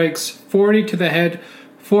 significant strikes, 40 to the head,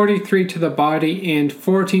 43 to the body, and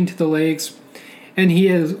 14 to the legs. And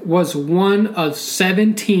he was 1 of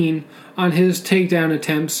 17 on his takedown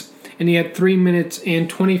attempts, and he had 3 minutes and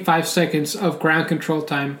 25 seconds of ground control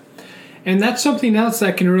time. And that's something else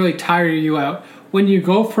that can really tire you out. When you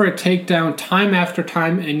go for a takedown time after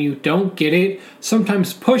time and you don't get it,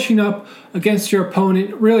 sometimes pushing up against your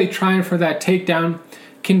opponent, really trying for that takedown,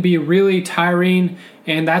 can be really tiring,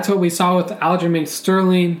 and that's what we saw with Aljamain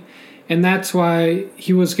Sterling, and that's why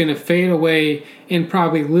he was going to fade away and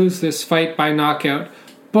probably lose this fight by knockout.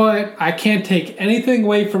 But I can't take anything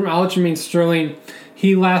away from Aljamain Sterling.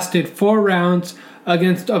 He lasted 4 rounds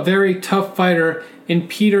against a very tough fighter in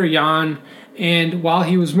Petr Yan, and while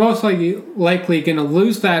he was most likely going to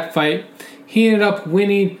lose that fight, he ended up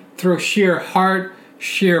winning through sheer heart,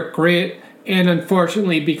 sheer grit, and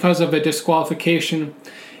unfortunately because of a disqualification.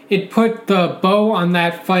 It put the bow on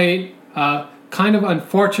that fight, kind of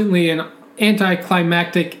unfortunately an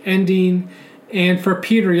anticlimactic ending. And for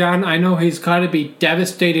Petr Yan, I know he's got to be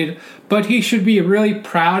devastated, but he should be really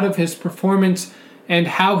proud of his performance and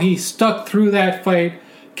how he stuck through that fight,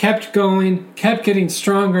 kept going, kept getting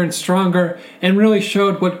stronger and stronger, and really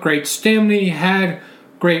showed what great stamina he had,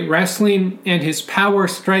 great wrestling, and his power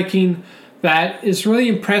striking that is really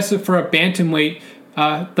impressive for a bantamweight.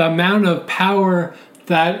 The amount of power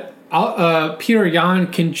that Petr Yan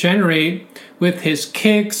can generate with his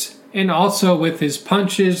kicks and also with his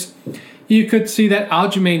punches. You could see that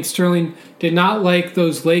Aljamain Sterling did not like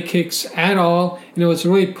those leg kicks at all, and it was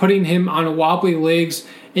really putting him on wobbly legs.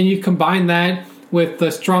 And you combine that with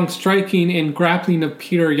the strong striking and grappling of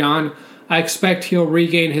Petr Yan, I expect he'll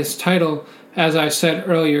regain his title, as I said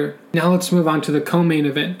earlier. Now let's move on to the co-main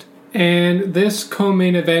event. And this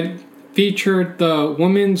co-main event featured the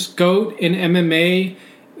women's GOAT in MMA.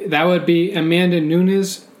 That would be Amanda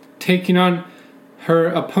Nunes taking on her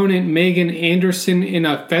opponent Megan Anderson in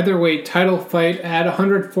a featherweight title fight at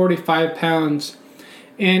 145 pounds.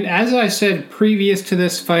 And as I said previous to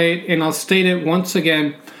this fight, and I'll state it once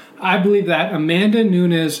again, I believe that Amanda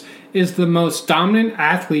Nunes is the most dominant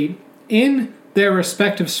athlete in their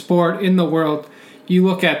respective sport in the world. You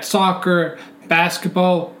look at soccer,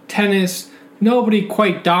 basketball, tennis, nobody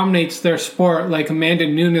quite dominates their sport like Amanda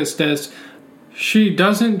Nunes does. She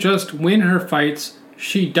doesn't just win her fights,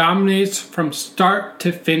 she dominates from start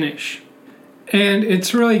to finish. And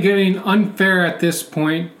it's really getting unfair at this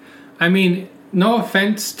point. I mean, no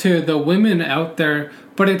offense to the women out there,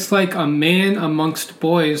 but it's like a man amongst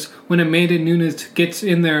boys when Amanda Nunes gets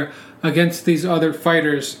in there against these other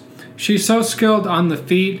fighters. She's so skilled on the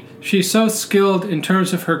feet, she's so skilled in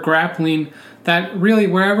terms of her grappling, that really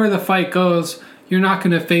wherever the fight goes, you're not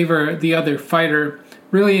going to favor the other fighter,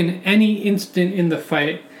 really in any instant in the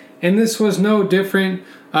fight. And this was no different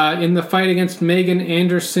in the fight against Megan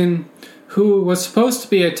Anderson, who was supposed to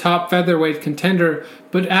be a top featherweight contender,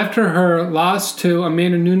 but after her loss to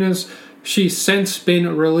Amanda Nunes, she's since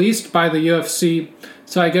been released by the UFC.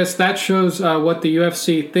 So I guess that shows what the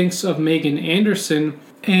UFC thinks of Megan Anderson.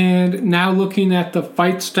 And now looking at the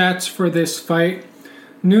fight stats for this fight,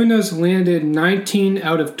 Nunes landed 19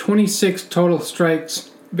 out of 26 total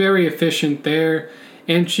strikes, very efficient there,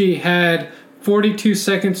 and she had 42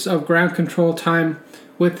 seconds of ground control time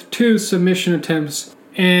with 2 submission attempts,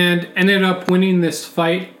 and ended up winning this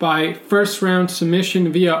fight by first round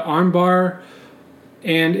submission via armbar.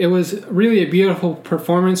 And it was really a beautiful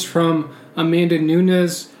performance from Amanda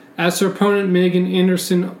Nunes, as her opponent Megan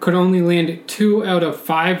Anderson could only land 2 out of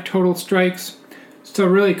 5 total strikes, so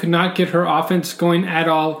really could not get her offense going at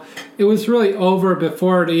all. It was really over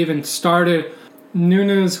before it even started.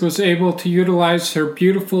 Nunes was able to utilize her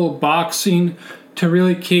beautiful boxing to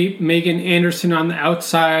really keep Megan Anderson on the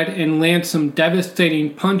outside and land some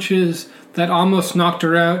devastating punches that almost knocked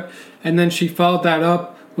her out, and then she followed that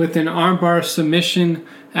up with an armbar submission,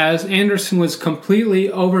 as Anderson was completely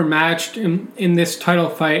overmatched in this title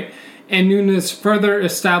fight, and Nunes further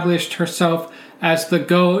established herself as the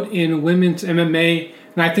GOAT in women's MMA,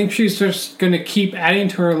 and I think she's just going to keep adding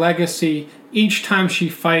to her legacy each time she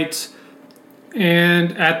fights.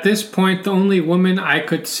 And at this point, the only woman I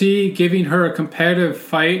could see giving her a competitive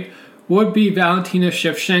fight would be Valentina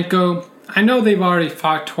Shevchenko. I know they've already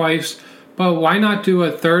fought twice, but why not do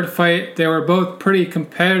a third fight? They were both pretty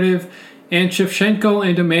competitive, and Shevchenko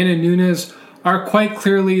and Amanda Nunes are quite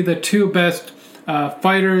clearly the 2 best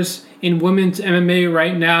fighters in women's MMA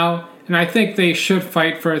right now, and I think they should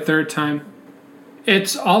fight for a third time.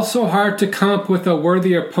 It's also hard to come up with a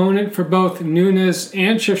worthy opponent for both Nunes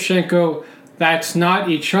and Shevchenko that's not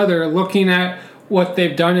each other. Looking at what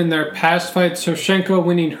they've done in their past fights, Shevchenko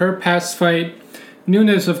winning her past fight,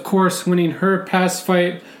 Nunes, of course, winning her past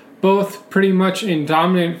fight, both pretty much in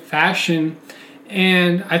dominant fashion,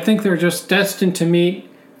 and I think they're just destined to meet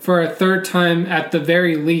for a third time at the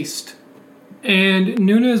very least. And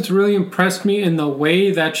Nunes really impressed me in the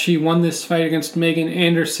way that she won this fight against Megan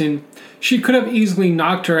Anderson. She could have easily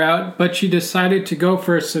knocked her out, but she decided to go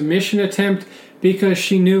for a submission attempt because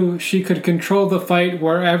she knew she could control the fight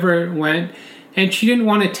wherever it went, and she didn't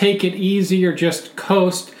want to take it easy or just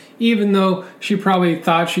coast, even though she probably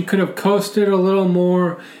thought she could have coasted a little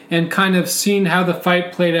more and kind of seen how the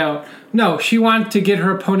fight played out. No, she wanted to get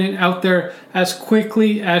her opponent out there as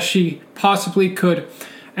quickly as she possibly could.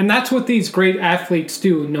 And that's what these great athletes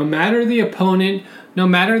do. No matter the opponent, no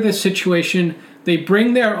matter the situation, they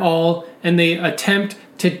bring their all and they attempt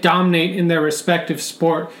to dominate in their respective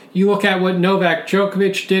sport. You look at what Novak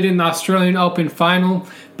Djokovic did in the Australian Open final,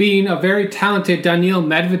 beating a very talented Daniil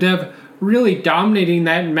Medvedev, really dominating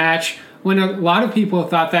that match when a lot of people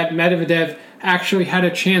thought that Medvedev actually had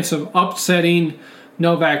a chance of upsetting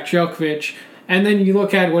Novak Djokovic. And then you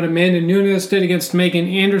look at what Amanda Nunes did against Megan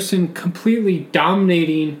Anderson, completely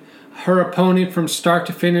dominating her opponent from start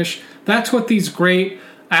to finish. That's what these great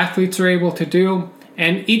athletes are able to do.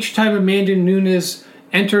 And each time Amanda Nunes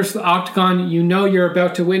enters the octagon, you know you're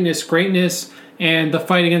about to witness greatness. And the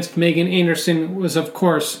fight against Megan Anderson was, of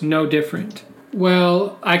course, no different.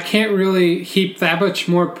 Well, I can't really heap that much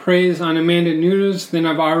more praise on Amanda Nunes than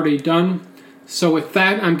I've already done. So with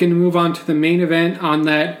that, I'm going to move on to the main event on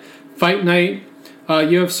that fight night,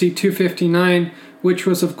 UFC 259, which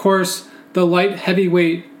was, of course, the light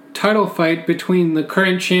heavyweight title fight between the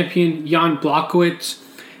current champion Jan Blachowicz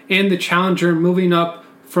and the challenger moving up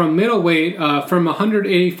from middleweight from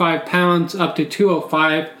 185 pounds up to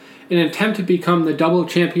 205 in an attempt to become the double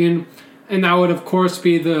champion. And that would, of course,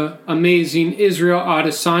 be the amazing Israel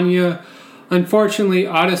Adesanya. Unfortunately,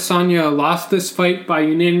 Adesanya lost this fight by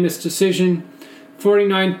unanimous decision,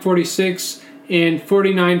 49-46 and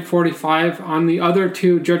 49-45 on the other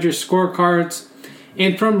 2 judges' scorecards.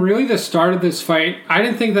 And from really the start of this fight, I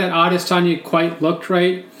didn't think that Adesanya quite looked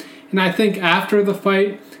right. And I think after the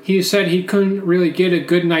fight, he said he couldn't really get a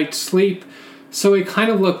good night's sleep. So he kind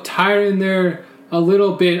of looked tired in there, a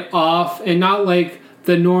little bit off, and not like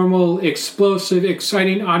the normal, explosive,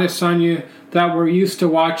 exciting Adesanya that we're used to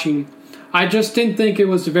watching. I just didn't think it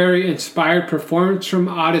was a very inspired performance from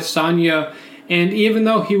Adesanya. And even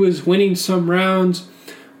though he was winning some rounds,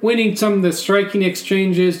 winning some of the striking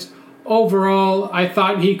exchanges, overall, I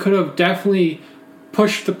thought he could have definitely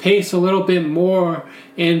pushed the pace a little bit more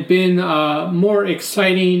and been more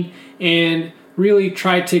exciting and really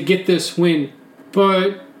tried to get this win.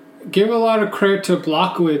 But give a lot of credit to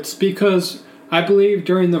Blachowicz, because I believe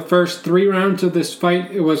during the first 3 rounds of this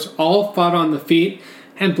fight, it was all fought on the feet,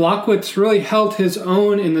 and Blachowicz really held his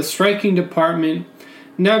own in the striking department,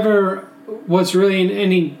 never was really in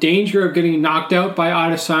any danger of getting knocked out by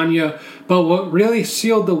Adesanya. But what really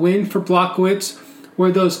sealed the win for Blachowicz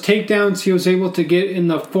were those takedowns he was able to get in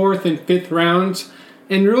the 4th and 5th rounds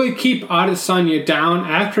and really keep Adesanya down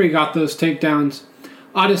after he got those takedowns.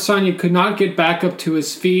 Adesanya could not get back up to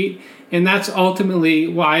his feet, and that's ultimately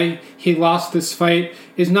why he lost this fight,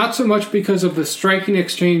 is not so much because of the striking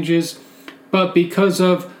exchanges, but because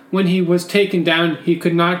of when he was taken down, he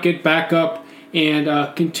could not get back up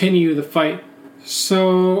and continue the fight.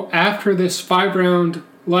 So after this 5-round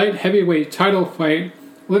light heavyweight title fight,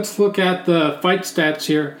 let's look at the fight stats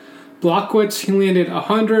here. Blachowicz, he landed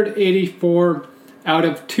 184 out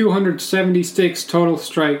of 276 total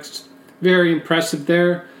strikes. Very impressive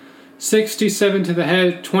there. 67 to the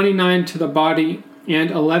head, 29 to the body,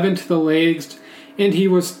 and 11 to the legs. And he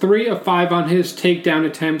was 3 of 5 on his takedown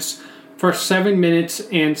attempts for 7 minutes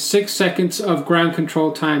and 6 seconds of ground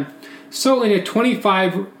control time. So in a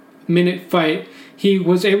 25-minute fight, he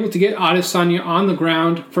was able to get Adesanya on the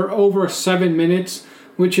ground for over 7 minutes,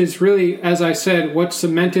 which is really, as I said, what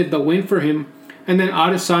cemented the win for him. And then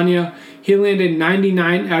Adesanya, he landed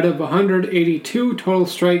 99 out of 182 total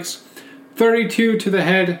strikes, 32 to the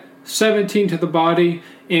head, 17 to the body,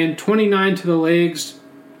 and 29 to the legs,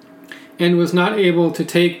 and was not able to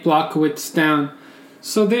take Blachowicz down.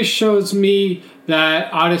 So this shows me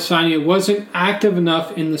that Adesanya wasn't active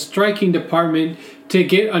enough in the striking department to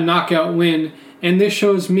get a knockout win, and this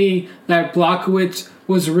shows me that Blachowicz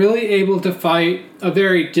was really able to fight a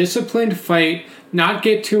very disciplined fight, not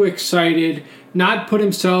get too excited, not put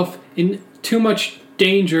himself in too much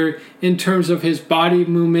danger in terms of his body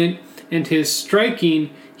movement and his striking.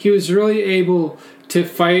 He was really able to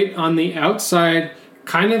fight on the outside,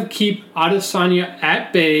 kind of keep Adesanya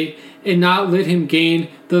at bay, and not let him gain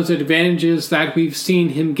those advantages that we've seen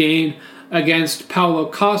him gain against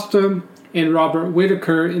Paulo Costa and Robert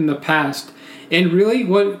Whittaker in the past. And really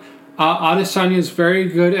what Adesanya is very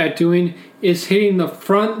good at doing is hitting the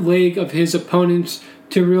front leg of his opponents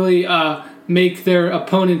to really make their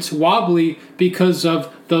opponents wobbly because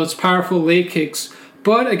of those powerful leg kicks.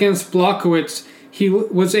 But against Blachowicz, he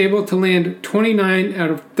was able to land 29 out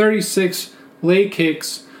of 36 leg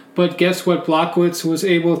kicks. But guess what? Blachowicz was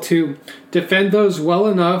able to defend those well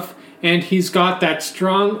enough, and he's got that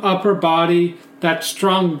strong upper body, that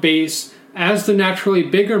strong base, as the naturally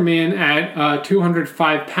bigger man at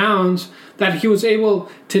 205 pounds, that he was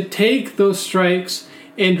able to take those strikes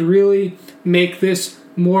and really make this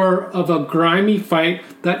more of a grimy fight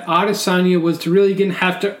that Adesanya was really going to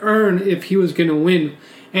have to earn if he was going to win.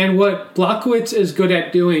 And what Blachowicz is good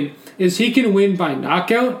at doing is he can win by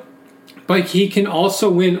knockout, but he can also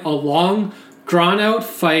win a long, drawn-out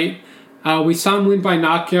fight. We saw him win by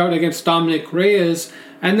knockout against Dominic Reyes,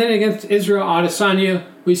 and then against Israel Adesanya,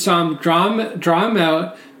 we saw him draw him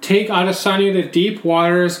out, take Adesanya to deep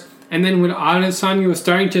waters, and then when Adesanya was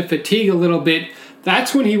starting to fatigue a little bit,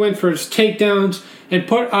 that's when he went for his takedowns and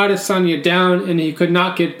put Adesanya down, and he could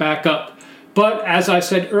not get back up. But as I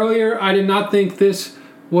said earlier, I did not think this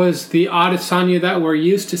was the Adesanya that we're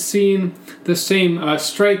used to seeing, the same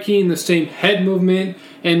striking, the same head movement,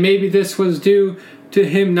 and maybe this was due to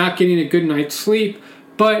him not getting a good night's sleep.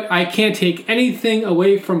 But I can't take anything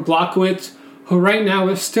away from Blachowicz, who right now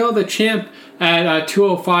is still the champ at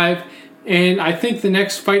 205, and I think the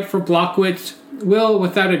next fight for Blachowicz will,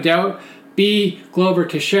 without a doubt, be Glover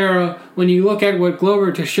Teixeira. When you look at what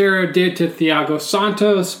Glover Teixeira did to Thiago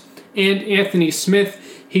Santos and Anthony Smith,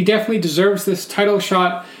 he definitely deserves this title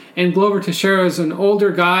shot, and Glover Teixeira is an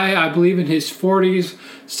older guy, I believe in his 40s,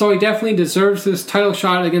 so he definitely deserves this title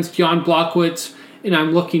shot against Jan Blachowicz, and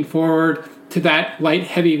I'm looking forward to that light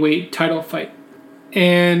heavyweight title fight.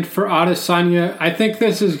 And for Adesanya, I think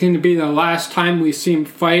this is going to be the last time we see him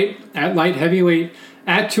fight at light heavyweight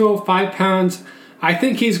at 205 pounds. I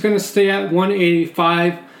think he's going to stay at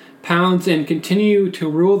 185 pounds and continue to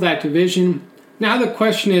rule that division. Now the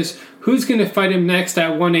question is, who's going to fight him next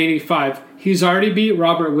at 185. He's already beat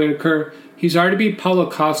Robert Whittaker. He's already beat Paulo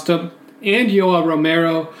Costa and Yoel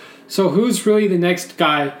Romero. So who's really the next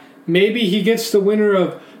guy? Maybe he gets the winner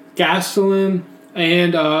of Gastelum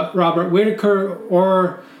and Robert Whittaker,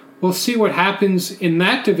 or we'll see what happens in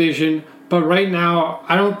that division. But right now,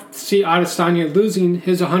 I don't see Adesanya losing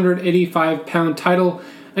his 185-pound title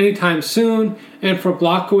anytime soon. And for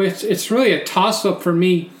Blachowicz, it's really a toss-up for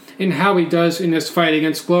me in how he does in this fight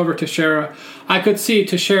against Glover Teixeira. I could see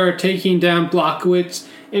Teixeira taking down Blachowicz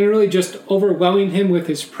and really just overwhelming him with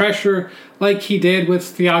his pressure like he did with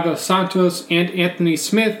Thiago Santos and Anthony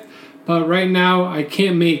Smith. But right now, I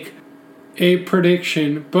can't make a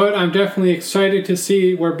prediction. But I'm definitely excited to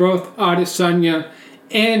see where both Adesanya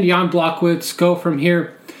and Jan Blachowicz go from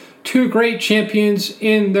here. Two great champions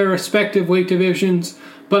in their respective weight divisions,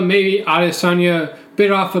 but maybe Adesanya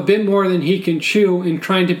bit off a bit more than he can chew in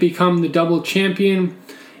trying to become the double champion.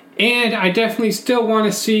 And I definitely still want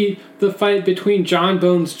to see the fight between John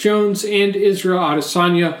Bones Jones and Israel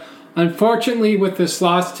Adesanya. Unfortunately, with this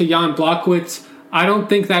loss to Jan Blachowicz, I don't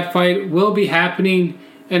think that fight will be happening,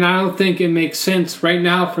 and I don't think it makes sense right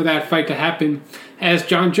now for that fight to happen, as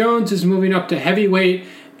John Jones is moving up to heavyweight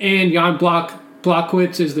and Jan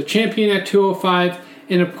Blachowicz is the champion at 205,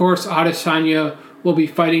 and of course Adesanya will be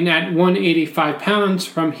fighting at 185 pounds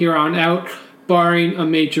from here on out, barring a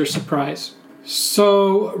major surprise.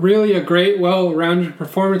 So really a great, well-rounded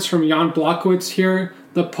performance from Jan Blachowicz here.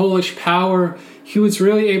 The Polish power, he was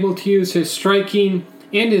really able to use his striking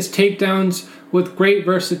and his takedowns with great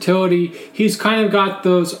versatility. He's kind of got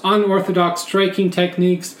those unorthodox striking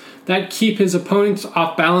techniques that keep his opponents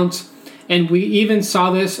off balance. And we even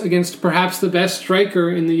saw this against perhaps the best striker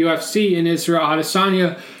in the UFC in Israel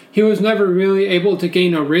Adesanya. He was never really able to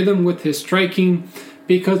gain a rhythm with his striking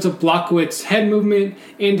because of Blachowicz's head movement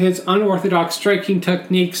and his unorthodox striking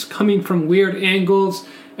techniques coming from weird angles.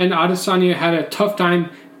 And Adesanya had a tough time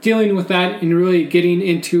dealing with that and really getting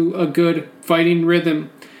into a good fighting rhythm.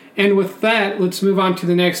 And with that, let's move on to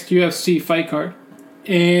the next UFC fight card.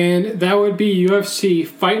 And that would be UFC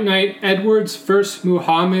Fight Night Edwards vs.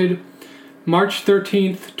 Muhammad, March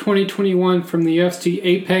 13th, 2021 from the UFC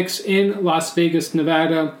Apex in Las Vegas,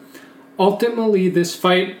 Nevada. Ultimately, this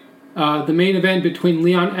fight, the main event between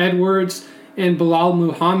Leon Edwards and Belal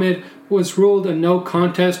Muhammad, was ruled a no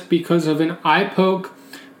contest because of an eye poke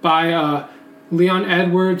by Leon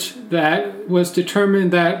Edwards that was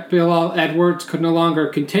determined that Belal Edwards could no longer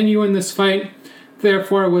continue in this fight.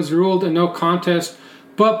 Therefore, it was ruled a no contest.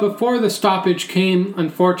 But before the stoppage came,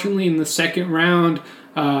 unfortunately, in the second round,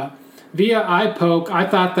 via eye poke, I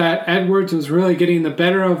thought that Edwards was really getting the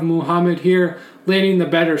better of Muhammad here, landing the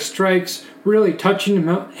better strikes, really touching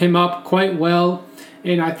him up quite well.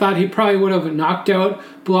 And I thought he probably would have knocked out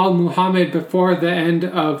Belal Muhammad before the end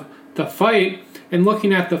of the fight. And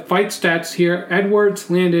looking at the fight stats here, Edwards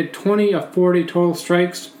landed 20 of 40 total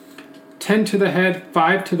strikes, 10 to the head,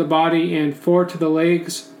 5 to the body, and 4 to the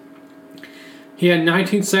legs. He had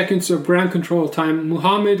 19 seconds of ground control time.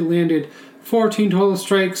 Muhammad landed 14 total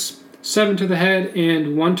strikes, 7 to the head,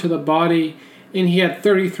 and 1 to the body, and he had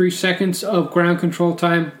 33 seconds of ground control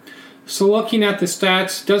time. So looking at the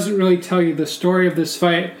stats doesn't really tell you the story of this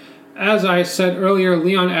fight. As I said earlier,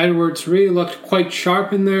 Leon Edwards really looked quite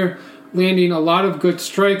sharp in there, landing a lot of good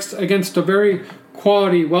strikes against a very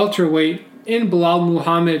quality welterweight in Belal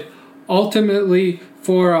Muhammad. Ultimately,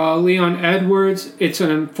 for Leon Edwards, it's an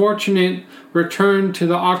unfortunate return to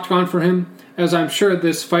the octagon for him, as I'm sure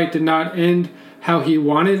this fight did not end how he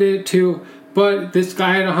wanted it to. But this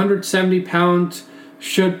guy at 170 pounds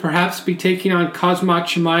should perhaps be taking on Khamzat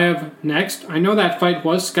Chimaev next. I know that fight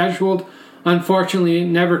was scheduled. Unfortunately, it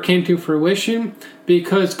never came to fruition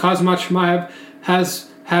because Khamzat Chimaev has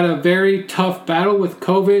had a very tough battle with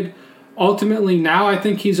COVID. Ultimately, now I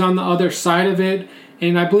think he's on the other side of it,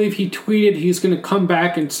 and I believe he tweeted he's going to come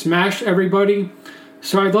back and smash everybody.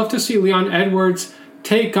 So I'd love to see Leon Edwards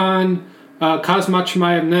take on Khamzat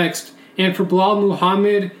Chimaev next. And for Belal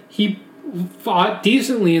Muhammad, he fought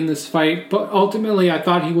decently in this fight, but ultimately I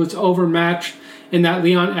thought he was overmatched and that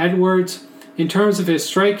Leon Edwards, in terms of his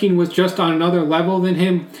striking, was just on another level than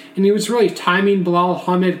him, and he was really timing Belal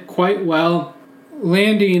Muhammad quite well,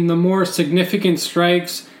 landing the more significant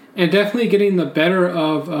strikes and definitely getting the better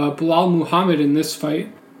of Belal Muhammad in this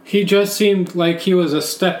fight. He just seemed like he was a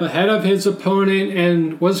step ahead of his opponent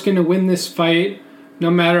and was going to win this fight no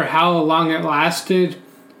matter how long it lasted.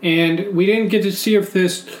 And we didn't get to see if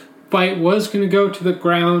this fight was going to go to the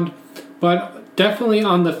ground, but definitely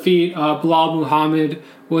on the feet, Belal Muhammad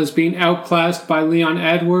was being outclassed by Leon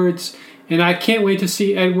Edwards. And I can't wait to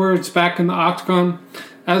see Edwards back in the octagon.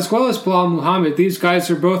 as well as Belal Muhammad. These guys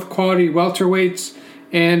are both quality welterweights,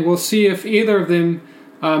 and we'll see if either of them,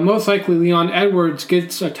 most likely Leon Edwards,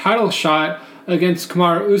 gets a title shot against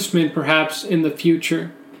Kamaru Usman perhaps in the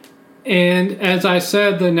future. And as I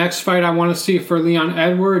said, the next fight I want to see for Leon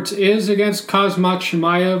Edwards is against Khamzat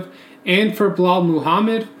Chimaev, and for Belal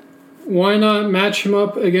Muhammad, why not match him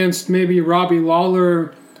up against maybe Robbie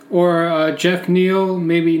Lawler or Jeff Neal,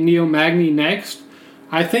 maybe Neil Magny next?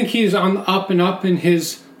 I think he's on the up and up in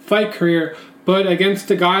his fight career, but against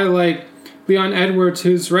a guy like Leon Edwards,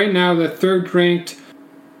 who's right now the third-ranked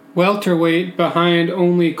welterweight behind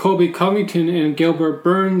only Colby Covington and Gilbert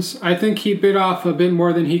Burns, I think he bit off a bit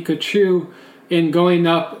more than he could chew in going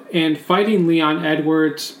up and fighting Leon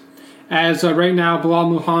Edwards, as right now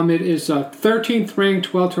Belal Muhammad is the 13th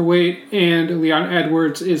ranked welterweight and Leon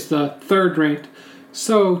Edwards is the 3rd ranked.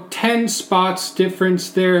 So 10 spots difference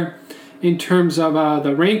there in terms of the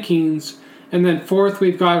rankings. And then 4th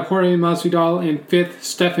we've got Jorge Masvidal and 5th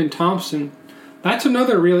Stephen Thompson. That's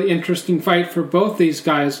another really interesting fight for both these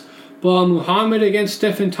guys. Belal Muhammad against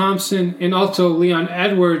Stephen Thompson, and also Leon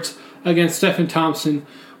Edwards against Stephen Thompson.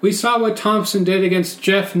 We saw what Thompson did against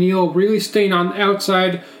Jeff Neal, really staying on the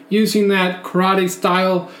outside, using that karate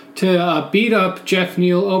style to beat up Jeff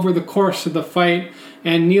Neal over the course of the fight.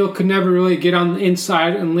 And Neal could never really get on the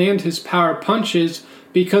inside and land his power punches.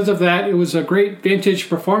 Because of that, it was a great vintage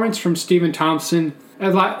performance from Stephen Thompson.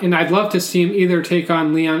 And I'd love to see him either take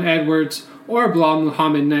on Leon Edwards or Belal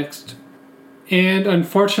Muhammad next. And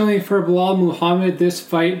unfortunately for Belal Muhammad, this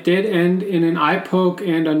fight did end in an eye poke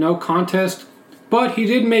and a no contest, but he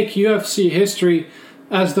did make UFC history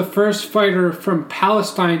as the first fighter from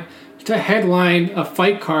Palestine to headline a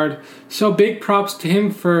fight card. So big props to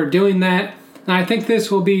him for doing that. And I think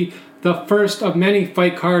this will be the first of many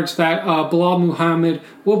fight cards that Belal Muhammad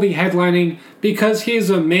will be headlining, because he is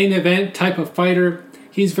a main event type of fighter.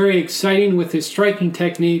 He's very exciting with his striking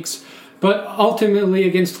techniques. But ultimately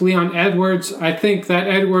against Leon Edwards, I think that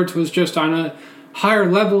Edwards was just on a higher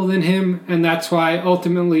level than him, and that's why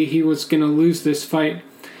ultimately he was going to lose this fight.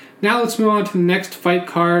 Now let's move on to the next fight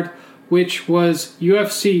card, which was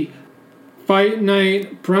UFC Fight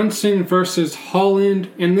Night Brunson versus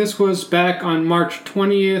Holland, and this was back on March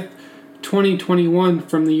 20th, 2021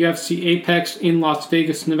 from the UFC Apex in Las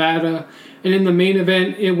Vegas, Nevada. And in the main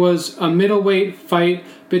event, it was a middleweight fight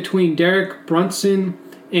between Derek Brunson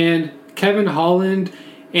and Kevin Holland.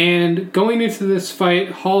 And going into this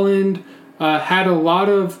fight, Holland had a lot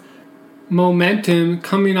of momentum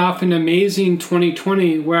coming off an amazing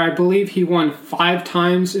 2020, where I believe he won 5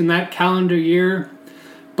 times in that calendar year.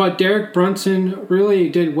 But Derek Brunson really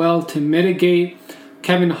did well to mitigate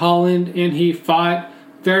Kevin Holland, and he fought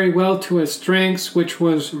very well to his strengths, which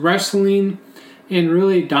was wrestling, and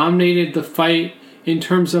really dominated the fight in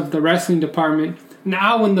terms of the wrestling department.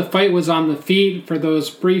 Now when the fight was on the feet, for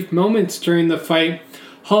those brief moments during the fight,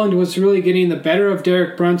 Holland was really getting the better of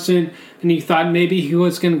Derek Brunson, and he thought maybe he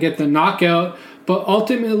was going to get the knockout. But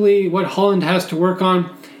ultimately, what Holland has to work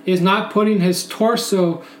on is not putting his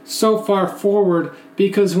torso so far forward,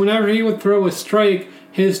 because whenever he would throw a strike,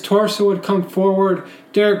 his torso would come forward,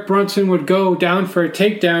 Derek Brunson would go down for a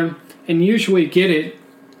takedown, and usually get it.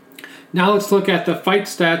 Now let's look at the fight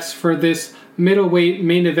stats for this middleweight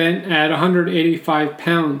main event at 185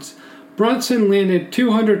 pounds. Brunson landed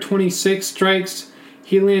 226 strikes.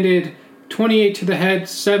 He landed 28 to the head,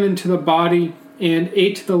 7 to the body, and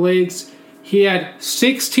 8 to the legs. He had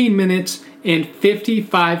 16 minutes and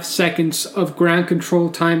 55 seconds of ground control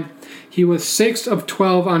time. He was 6 of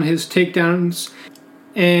 12 on his takedowns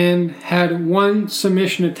and had 1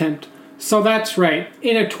 submission attempt. So that's right,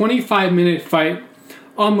 in a 25-minute fight,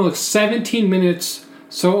 almost 17 minutes,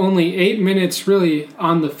 so only 8 minutes really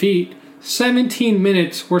on the feet, 17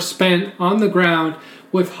 minutes were spent on the ground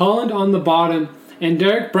with Holland on the bottom and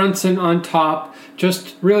Derek Brunson on top,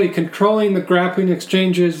 just really controlling the grappling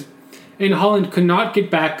exchanges, and Holland could not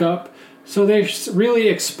get back up. So they really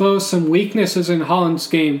exposed some weaknesses in Holland's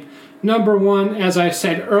game. Number one, as I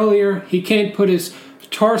said earlier, he can't put his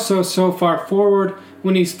torso so far forward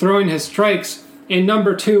when he's throwing his strikes. And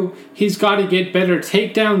number two, he's got to get better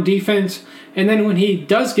takedown defense. And then when he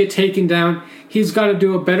does get taken down, he's got to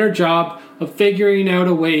do a better job of figuring out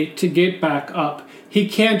a way to get back up. He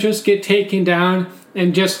can't just get taken down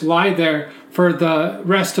and just lie there for the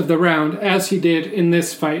rest of the round, as he did in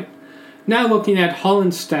this fight. Now looking at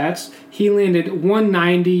Holland's stats, he landed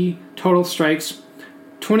 190 total strikes,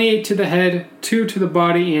 28 to the head, 2 to the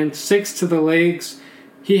body, and 6 to the legs.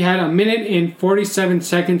 He had a minute and 47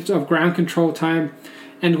 seconds of ground control time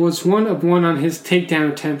and was 1 of 1 on his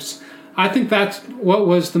takedown attempts. I think that's what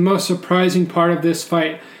was the most surprising part of this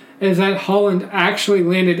fight. is that Holland actually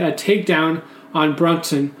landed a takedown on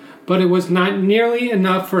Brunson, but it was not nearly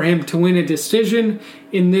enough for him to win a decision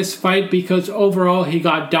in this fight because overall he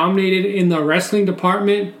got dominated in the wrestling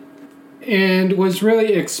department and was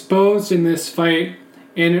really exposed in this fight,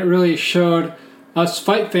 and it really showed us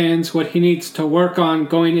fight fans what he needs to work on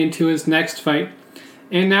going into his next fight.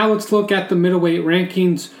 And now let's look at the middleweight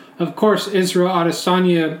rankings. Of course, Israel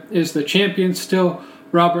Adesanya is the champion still.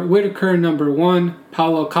 Robert Whittaker, number 1.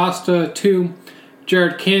 Paulo Costa, 2.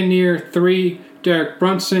 Jared Cannonier, 3. Derek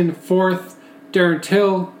Brunson, 4th. Darren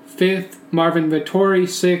Till, 5th. Marvin Vettori,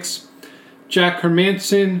 6th. Jack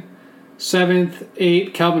Hermanson, 7th.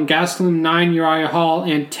 8. Kelvin Gastelum, 9. Uriah Hall,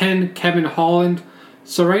 and 10. Kevin Holland.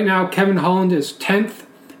 So right now, Kevin Holland is 10th,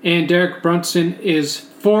 and Derek Brunson is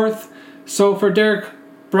 4th. So for Derek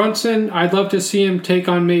Brunson, I'd love to see him take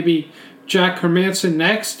on maybe Jack Hermanson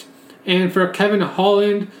next. And for Kevin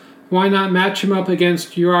Holland, why not match him up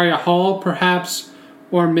against Uriah Hall, perhaps,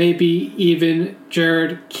 or maybe even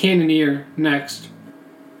Jared Cannonier next.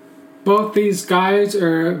 Both these guys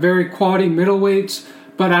are very quality middleweights,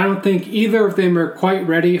 but I don't think either of them are quite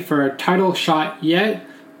ready for a title shot yet.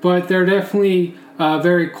 But they're definitely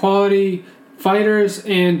very quality fighters,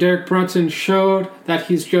 and Derek Brunson showed that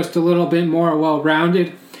he's just a little bit more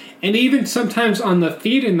well-rounded. And even sometimes on the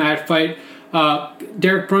feet in that fight,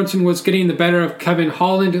 Derek Brunson was getting the better of Kevin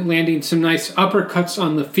Holland, landing some nice uppercuts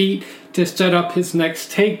on the feet to set up his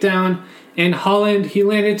next takedown. And Holland, he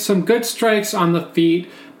landed some good strikes on the feet,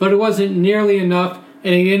 but it wasn't nearly enough,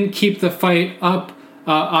 and he didn't keep the fight up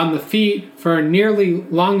on the feet for nearly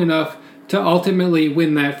long enough to ultimately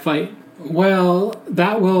win that fight. Well,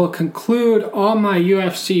 that will conclude all my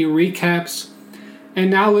UFC recaps.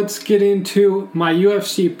 And now let's get into my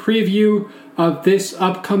UFC preview of this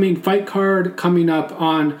upcoming fight card coming up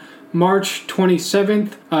on March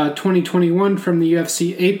 27th, 2021 from the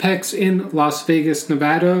UFC Apex in Las Vegas,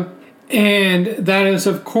 Nevada. And that is,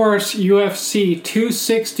 of course, UFC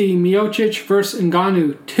 260 Miocic vs.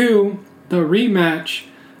 Ngannou 2, the rematch.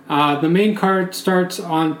 The main card starts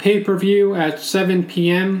on pay-per-view at 7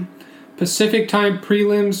 p.m. Pacific Time,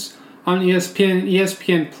 prelims on ESPN and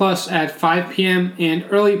ESPN Plus at 5 p.m. and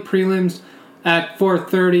early prelims at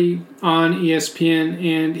 4:30 on ESPN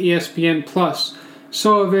and ESPN Plus.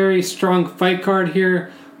 So a very strong fight card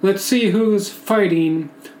here. Let's see who's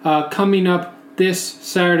fighting coming up this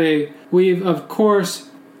Saturday. We've, of course,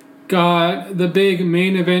 got the big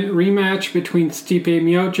main event rematch between Stipe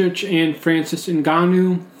Miocic and Francis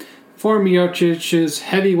Ngannou for Miocic's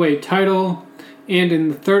heavyweight title. And in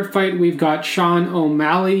the third fight, we've got Sean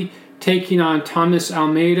O'Malley taking on Thomas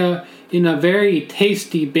Almeida in a very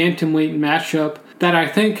tasty bantamweight matchup that I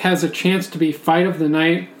think has a chance to be fight of the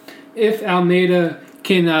night if Almeida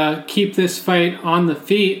can keep this fight on the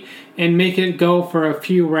feet and make it go for a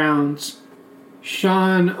few rounds.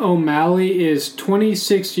 Sean O'Malley is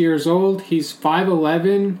 26 years old. He's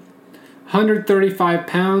 5'11", 135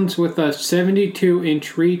 pounds with a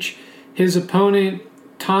 72-inch reach. His opponent,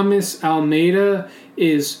 Thomas Almeida,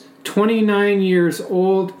 is 29 years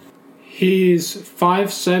old. He's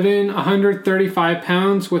 5'7", 135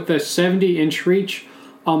 pounds with a 70-inch reach.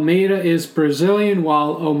 Almeida is Brazilian,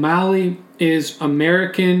 while O'Malley is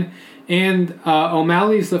American. And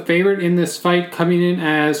O'Malley's the favorite in this fight, coming in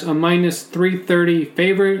as a minus 330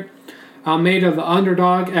 favorite. Almeida the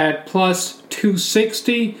underdog at plus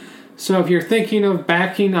 260. So if you're thinking of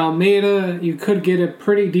backing Almeida, you could get a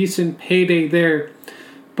pretty decent payday there.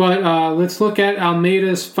 But let's look at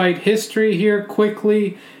Almeida's fight history here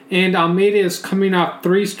quickly. And Almeida is coming off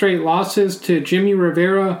 3 straight losses to Jimmy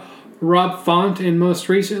Rivera, Rob Font, and most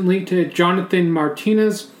recently to Jonathan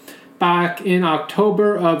Martinez back in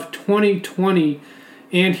October of 2020.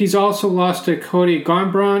 And he's also lost to Cody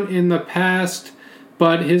Garbrandt in the past,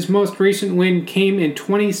 but his most recent win came in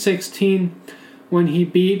 2016 when he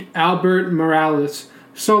beat Albert Morales.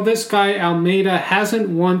 So this guy, Almeida, hasn't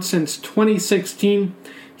won since 2016.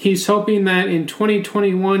 He's hoping that in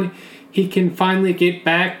 2021 he can finally get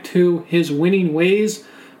back to his winning ways.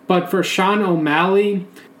 But for Sean O'Malley,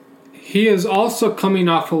 he is also coming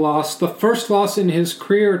off a loss. The first loss in his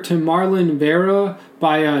career to Marlon Vera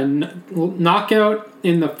by a knockout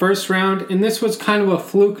in the first round. And this was kind of a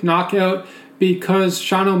fluke knockout because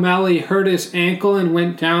Sean O'Malley hurt his ankle and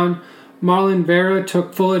went down. Marlon Vera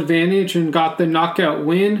took full advantage and got the knockout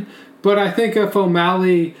win. But I think if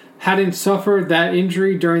O'Malley hadn't suffered that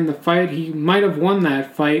injury during the fight, he might have won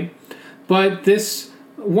that fight. But this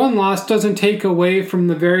one loss doesn't take away from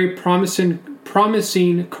the very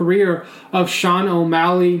promising career of Sean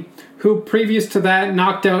O'Malley, who previous to that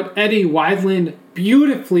knocked out Eddie Wineland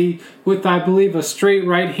beautifully with, I believe, a straight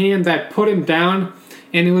right hand that put him down.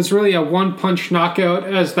 and it was really a one-punch knockout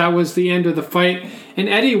as that was the end of the fight. And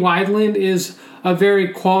Eddie Wineland is a very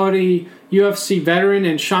quality UFC veteran,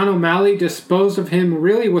 and Sean O'Malley disposed of him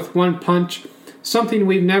really with one punch, something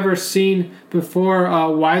we've never seen before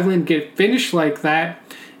Wineland get finished like that.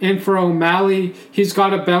 And for O'Malley, he's got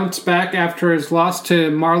to bounce back after his loss to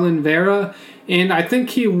Marlon Vera, and I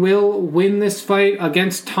think he will win this fight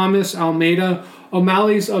against Thomas Almeida.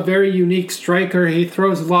 O'Malley's a very unique striker. He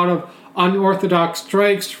throws a lot of unorthodox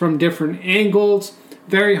strikes from different angles.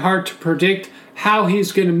 Very hard to predict how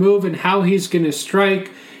he's going to move and how he's going to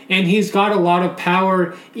strike. And he's got a lot of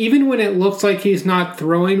power. Even when it looks like he's not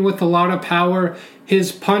throwing with a lot of power,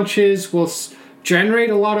 his punches will generate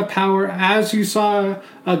a lot of power, as you saw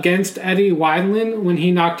against Eddie Wineland when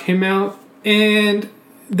he knocked him out. And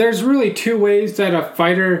there's really two ways that a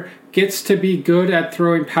fighter gets to be good at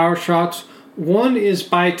throwing power shots. One is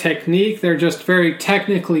by technique. They're just very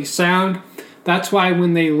technically sound. That's why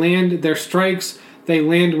when they land their strikes, they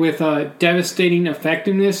land with a devastating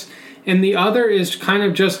effectiveness. And the other is kind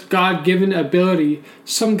of just God-given ability.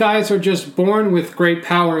 Some guys are just born with great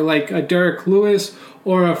power, like a Derek Lewis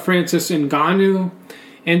or a Francis Ngannou.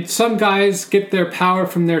 And some guys get their power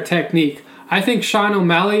from their technique. I think Sean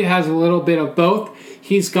O'Malley has a little bit of both.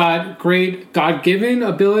 He's got great God-given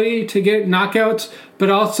ability to get knockouts, but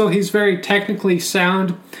also he's very technically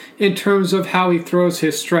sound in terms of how he throws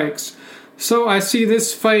his strikes. So I see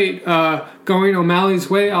this fight going O'Malley's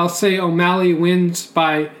way. I'll say O'Malley wins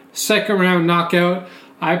by second round knockout.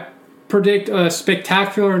 I predict a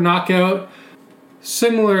spectacular knockout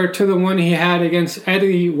similar to the one he had against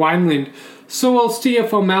Eddie Wineland. So we'll see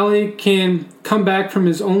if O'Malley can come back from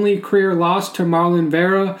his only career loss to Marlon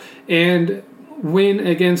Vera and win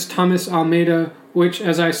against Thomas Almeida, which,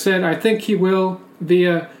 as I said, I think he will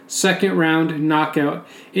via second round knockout.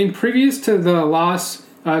 In previous to the loss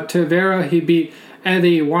to Vera, he beat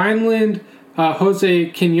Eddie Wineland, Jose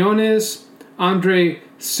Quinones, Andre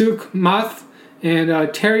Soukmath, and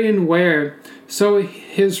Terrion Ware. So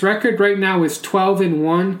his record right now is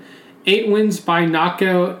 12-1, 8 wins by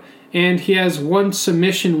knockout, and he has 1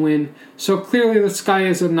 submission win. So clearly this guy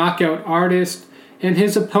is a knockout artist, and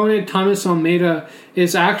his opponent, Thomas Almeida,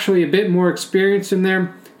 is actually a bit more experienced in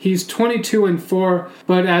there. He's 22-4,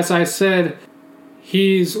 but as I said,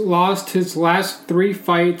 he's lost his last 3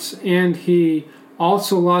 fights, and he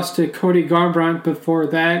also lost to Cody Garbrandt before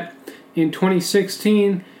that in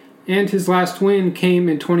 2016, and his last win came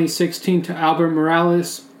in 2016 to Albert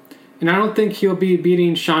Morales. And I don't think he'll be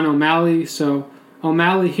beating Sean O'Malley, so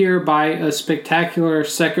O'Malley here by a spectacular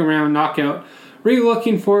second round knockout. Really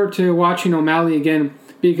looking forward to watching O'Malley again,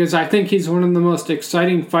 because I think he's one of the most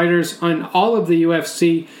exciting fighters on all of the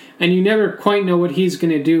UFC, and you never quite know what he's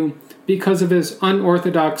going to do because of his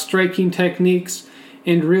unorthodox striking techniques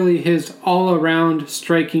and really his all-around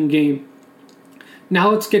striking game.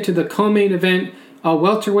 Now let's get to the co-main event, a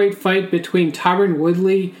welterweight fight between Tyron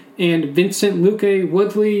Woodley and Vincent Luque.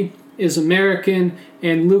 Woodley is American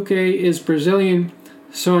and Luque is Brazilian,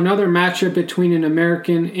 so another matchup between an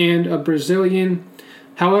American and a Brazilian.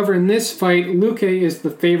 However, in this fight, Luque is the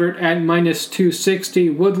favorite at -260,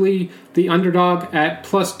 Woodley the underdog at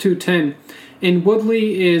 +210. And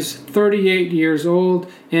Woodley is 38 years old,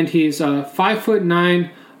 and he's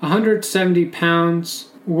 5'9", 170 pounds,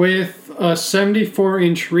 with a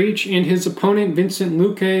 74-inch reach. And his opponent, Vincent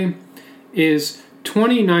Luque, is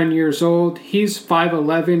 29 years old. He's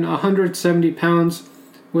 5'11", 170 pounds,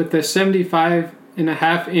 with a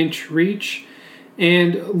 75.5-inch reach.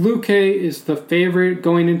 And Luque is the favorite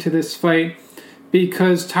going into this fight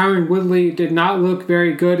because Tyron Woodley did not look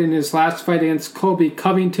very good in his last fight against Colby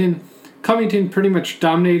Covington. Covington pretty much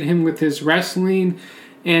dominated him with his wrestling,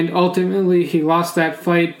 and ultimately he lost that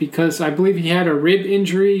fight because I believe he had a rib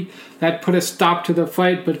injury that put a stop to the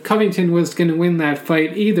fight, but Covington was going to win that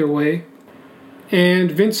fight either way.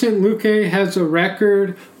 And Vincent Luque has a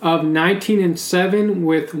record of 19-7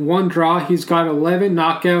 with 1 draw. He's got 11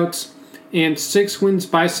 knockouts and 6 wins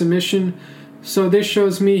by submission. So this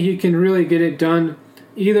shows me he can really get it done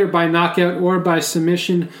either by knockout or by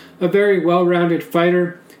submission. A very well-rounded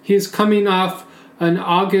fighter. He's coming off an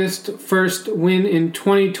August 1st win in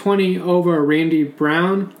 2020 over Randy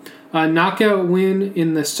Brown, a knockout win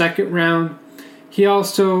in the second round. He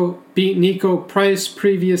also beat Nico Price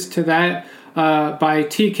previous to that by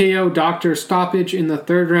TKO doctor stoppage in the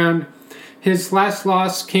third round. His last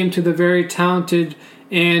loss came to the very talented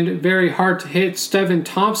and very hard to hit Stephen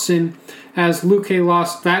Thompson, as Luque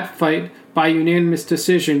lost that fight by unanimous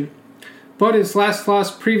decision. But his last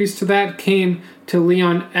loss previous to that came to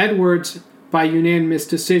Leon Edwards by unanimous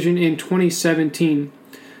decision in 2017.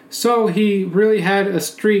 So he really had a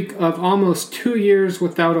streak of almost 2 years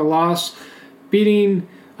without a loss, beating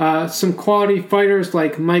some quality fighters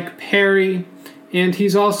like Mike Perry, and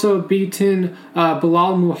he's also beaten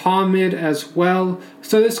Bilal Muhammad as well.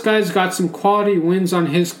 So this guy's got some quality wins on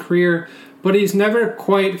his career, but he's never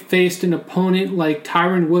quite faced an opponent like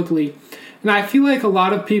Tyron Woodley. And I feel like a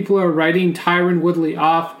lot of people are writing Tyron Woodley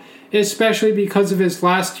off, especially because of his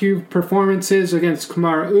last few performances against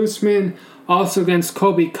Kamaru Usman, also against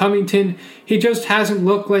Colby Covington. He just hasn't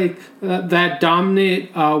looked like that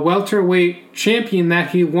dominant welterweight champion that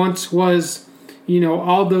he once was,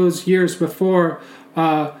 all those years before,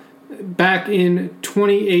 back in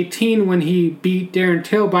 2018 when he beat Darren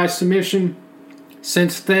Till by submission.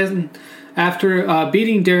 Since then, after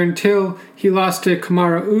beating Darren Till, he lost to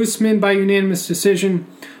Kamaru Usman by unanimous decision,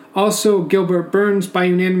 also Gilbert Burns by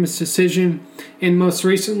unanimous decision, and most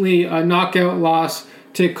recently a knockout loss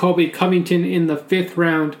to Colby Covington in the 5th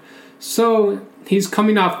round. So he's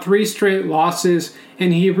coming off 3 straight losses,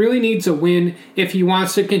 and he really needs a win if he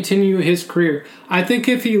wants to continue his career. I think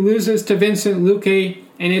if he loses to Vincent Luque,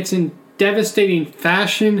 and it's in devastating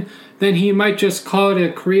fashion, then he might just call it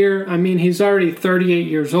a career. I mean, he's already 38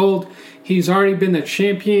 years old. He's already been the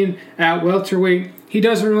champion at welterweight. He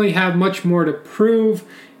doesn't really have much more to prove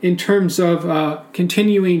in terms of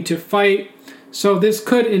continuing to fight. So this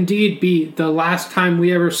could indeed be the last time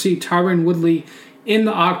we ever see Tyron Woodley in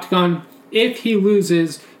the octagon if he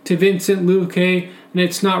loses to Vincent Luque, and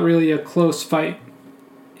it's not really a close fight.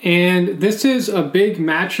 And this is a big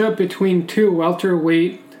matchup between 2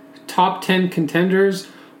 welterweight top 10 contenders.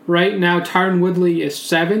 Right now, Tyron Woodley is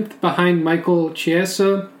 7th behind Michael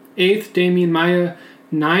Chiesa, 8th Damian Maia,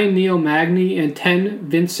 9 Neil Magny, and 10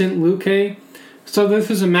 Vincent Luque. So this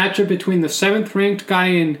is a matchup between the 7th ranked guy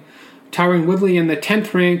in Tyron Woodley and the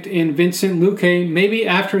 10th ranked in Vincent Luque. Maybe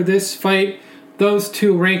after this fight, those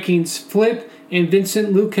 2 rankings flip and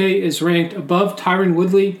Vincent Luque is ranked above Tyron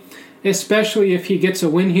Woodley, especially if he gets a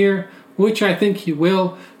win here, which I think he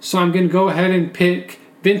will. So I'm going to go ahead and pick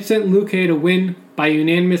Vincent Luque to win by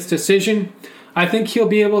unanimous decision. I think he'll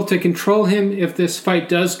be able to control him if this fight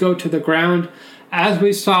does go to the ground, as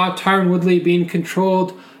we saw Tyron Woodley being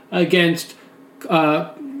controlled against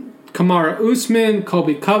Kamaru Usman,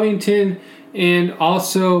 Colby Covington, and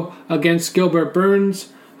also against Gilbert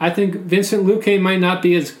Burns. I think Vincent Luque might not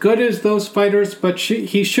be as good as those fighters, but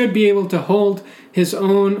he should be able to hold his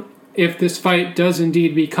own if this fight does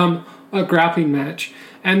indeed become a grappling match.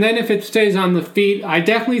 And then if it stays on the feet, I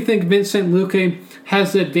definitely think Vincent Luque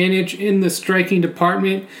has the advantage in the striking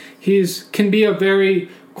department. He can be a very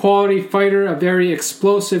quality fighter, a very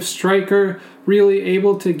explosive striker, really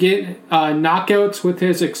able to get knockouts with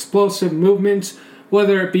his explosive movements,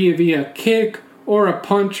 whether it be via kick or a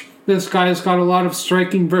punch. This guy's got a lot of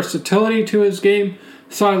striking versatility to his game,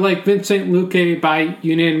 so I like Vincent Luque by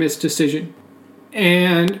unanimous decision.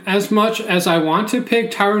 And as much as I want to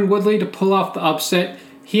pick Tyron Woodley to pull off the upset,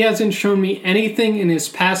 he hasn't shown me anything in his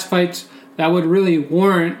past fights that would really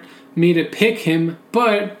warrant me to pick him,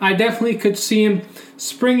 but I definitely could see him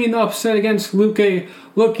springing the upset against Luque,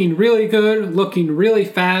 looking really good, looking really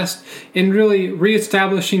fast, and really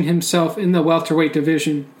reestablishing himself in the welterweight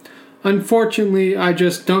division. Unfortunately, I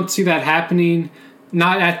just don't see that happening,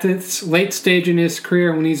 not at this late stage in his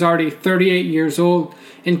career when he's already 38 years old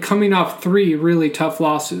and coming off 3 really tough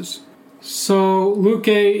losses. So Luque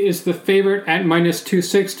is the favorite at minus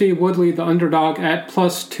 260, Woodley the underdog at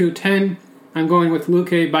plus 210. I'm going with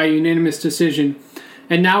Luque by unanimous decision.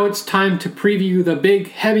 And now it's time to preview the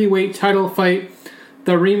big heavyweight title fight,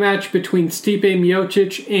 the rematch between Stipe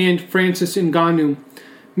Miocic and Francis Ngannou.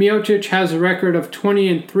 Miocic has a record of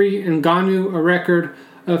 20-3, Ngannou a record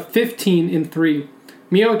of 15-3.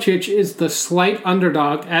 Miocic is the slight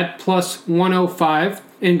underdog at plus 105,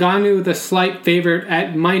 Ngannou the slight favorite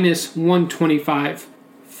at minus 125.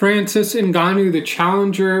 Francis Ngannou, the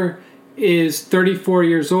challenger, is 34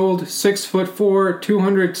 years old, 6'4",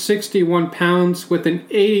 261 pounds with an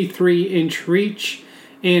 83-inch reach,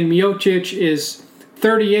 and Miocic is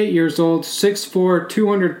 38 years old, 6'4",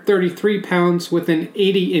 233 pounds with an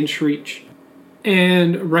 80-inch reach.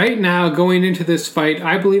 And right now, going into this fight,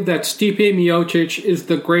 I believe that Stipe Miocic is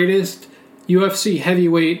the greatest UFC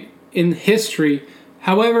heavyweight in history.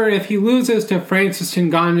 However, if he loses to Francis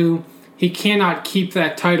Ngannou, he cannot keep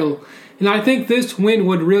that title. And I think this win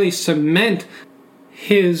would really cement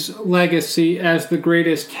his legacy as the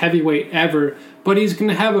greatest heavyweight ever. But he's going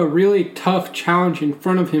to have a really tough challenge in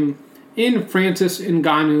front of him in Francis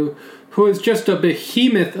Ngannou, who is just a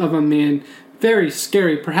behemoth of a man. Very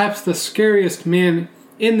scary, perhaps the scariest man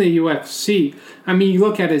in the UFC. I mean, you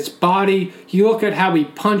look at his body, you look at how he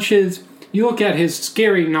punches, You look at his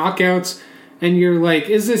scary knockouts, and you're like,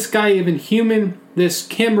 is this guy even human? This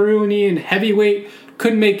Cameroonian heavyweight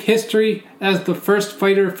could make history as the first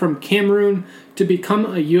fighter from Cameroon to become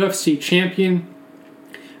a UFC champion.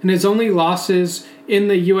 And his only losses in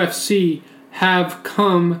the UFC have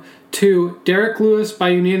come to Derek Lewis by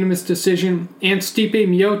unanimous decision and Stipe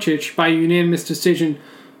Miocic by unanimous decision.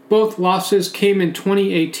 Both losses came in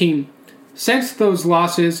 2018. Since those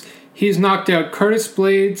losses, he's knocked out Curtis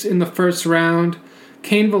Blades in the first round,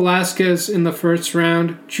 Cain Velasquez in the first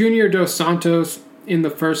round, Junior Dos Santos in the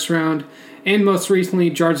first round, and most recently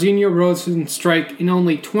Jairzinho Rozenstruik in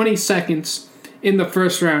only 20 seconds in the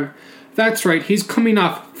first round. That's right, he's coming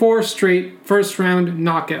off 4 straight first-round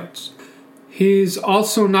knockouts. He's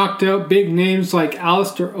also knocked out big names like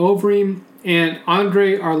Alistair Overeem and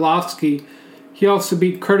Andrei Arlovsky. He also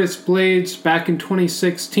beat Curtis Blades back in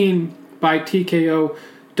 2016 by TKO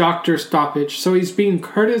doctor stoppage. So he's beaten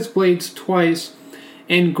Curtis Blades twice,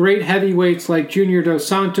 and great heavyweights like Junior Dos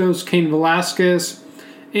Santos, Cain Velasquez,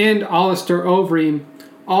 and Alistair Overeem,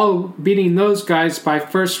 all beating those guys by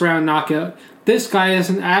first-round knockout. This guy is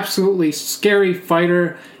an absolutely scary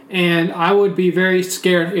fighter, and I would be very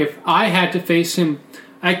scared if I had to face him.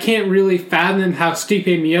 I can't really fathom how Stipe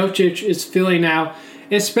Miocic is feeling now,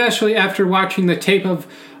 especially after watching the tape of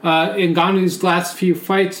Ngannou's last few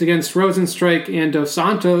fights against Rozenstruik and Dos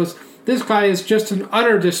Santos. This guy is just an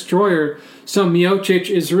utter destroyer, so Miocic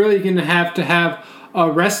is really going to have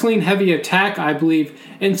a wrestling-heavy attack, I believe,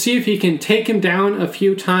 and see if he can take him down a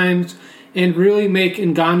few times and really make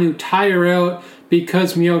Ngannou tire out,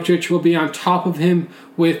 because Miocic will be on top of him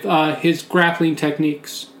with his grappling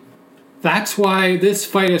techniques. That's why this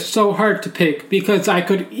fight is so hard to pick, because I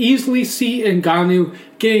could easily see Ngannou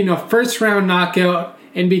getting a first-round knockout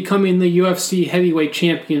and becoming the UFC heavyweight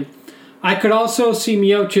champion. I could also see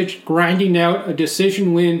Miocic grinding out a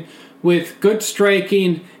decision win with good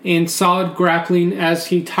striking and solid grappling as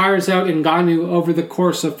he tires out Ngannou over the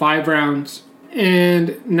course of 5 rounds.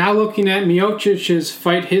 And now looking at Miocic's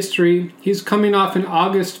fight history, he's coming off an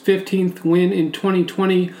August 15th win in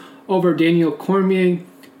 2020 over Daniel Cormier.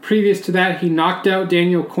 Previous to that, he knocked out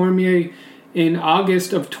Daniel Cormier in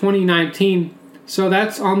August of 2019. So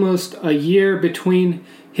that's almost a year between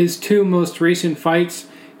his 2 most recent fights.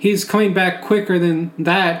 He's coming back quicker than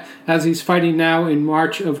that as he's fighting now in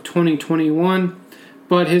March of 2021.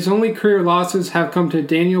 But his only career losses have come to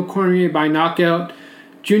Daniel Cormier by knockout,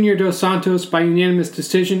 Junior Dos Santos by unanimous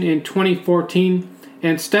decision in 2014,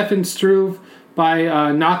 and Stefan Struve by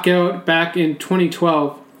knockout back in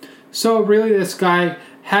 2012. So really this guy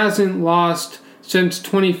hasn't lost since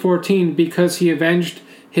 2014 because he avenged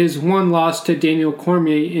his 1 loss to Daniel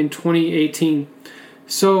Cormier in 2018.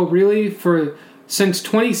 So really since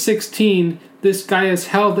 2016, this guy has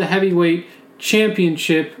held the heavyweight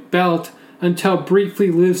championship belt until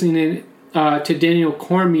briefly losing it to Daniel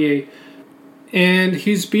Cormier. And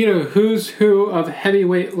he's beat a who's who of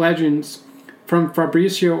heavyweight legends, from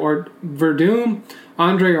Fabricio Verdum,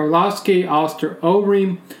 Andrei Arlovsky, Alistair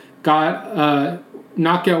Overeem, got a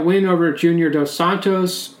knockout win over Junior Dos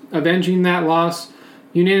Santos, avenging that loss.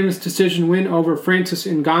 Unanimous decision win over Francis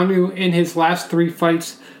Ngannou, and his last 3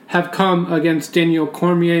 fights have come against Daniel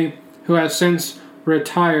Cormier, who has since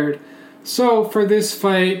retired. So for this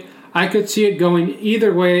fight, I could see it going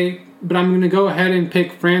either way, but I'm going to go ahead and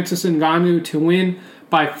pick Francis Ngannou to win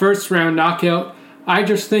by first-round knockout. I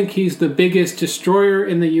just think he's the biggest destroyer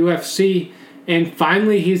in the UFC, and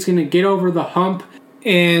finally he's going to get over the hump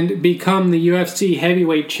and become the UFC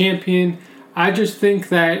heavyweight champion. I just think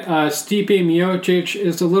that Stipe Miocic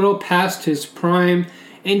is a little past his prime,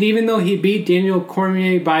 and even though he beat Daniel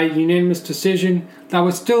Cormier by unanimous decision, that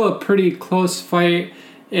was still a pretty close fight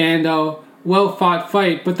and a well-fought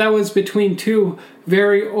fight, but that was between 2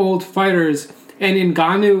 very old fighters, and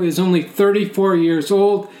Ngannou is only 34 years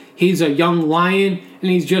old. He's a young lion,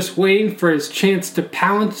 and he's just waiting for his chance to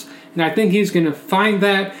pounce, and I think he's going to find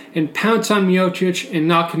that and pounce on Miocic and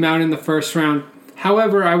knock him out in the first round.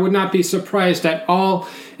 However, I would not be surprised at all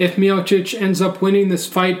if Miocic ends up winning this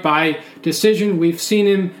fight by decision. We've seen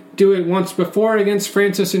him do it once before against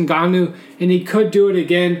Francis Ngannou, and he could do it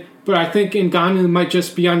again, but I think Ngannou might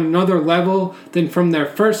just be on another level than from their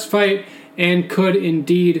first fight and could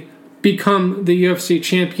indeed become the UFC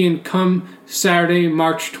champion come Saturday,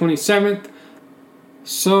 March 27th.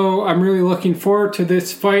 So I'm really looking forward to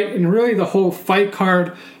this fight and really the whole fight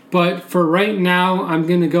card. But for right now, I'm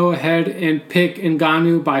going to go ahead and pick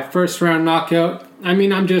Ngannou by first-round knockout. I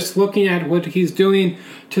mean, I'm just looking at what he's doing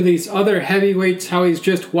to these other heavyweights, how he's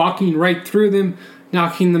just walking right through them,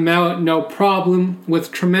 knocking them out, no problem,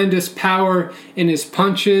 with tremendous power in his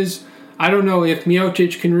punches. I don't know if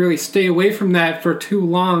Miocic can really stay away from that for too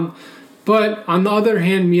long. But on the other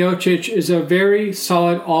hand, Miocic is a very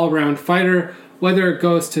solid all-around fighter. Whether it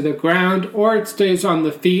goes to the ground or it stays on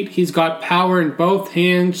the feet, he's got power in both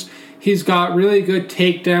hands. He's got really good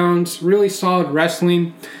takedowns, really solid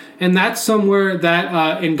wrestling. And that's somewhere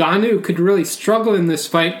that Ngannou could really struggle in this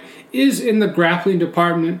fight, is in the grappling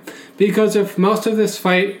department. Because if most of this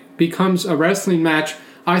fight becomes a wrestling match,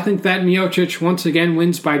 I think that Miocic once again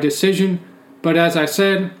wins by decision. But as I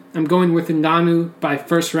said, I'm going with Ngannou by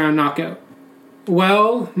first round knockout.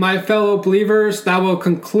 Well, my fellow believers, that will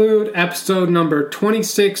conclude episode number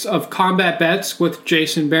 26 of Combat Bets with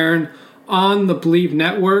Jason Barron on the Believe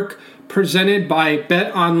Network, presented by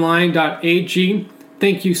betonline.ag.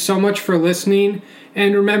 Thank you so much for listening.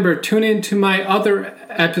 And remember, tune in to my other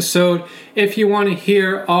episode if you want to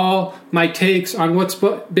hear all my takes on what's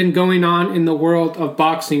been going on in the world of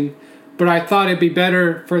boxing. But I thought it'd be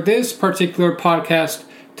better for this particular podcast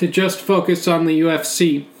to just focus on the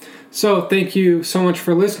UFC. So thank you so much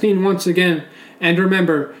for listening once again. And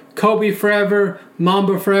remember, Kobe forever,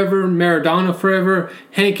 Mamba forever, Maradona forever,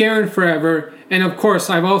 Hank Aaron forever, and of course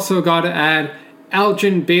I've also got to add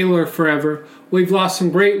Elgin Baylor forever. We've lost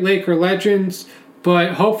some great Laker legends,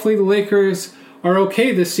 but hopefully the Lakers are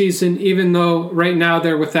okay this season, even though right now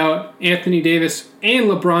they're without Anthony Davis and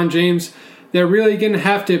LeBron James. They're really going to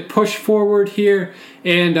have to push forward here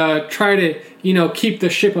and try to, keep the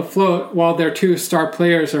ship afloat while their two star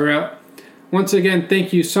players are out. Once again,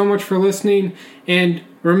 thank you so much for listening. And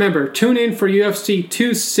remember, tune in for UFC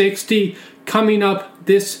 260 coming up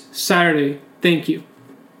this Saturday. Thank you.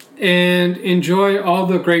 And enjoy all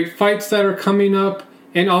the great fights that are coming up.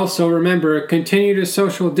 And also remember, continue to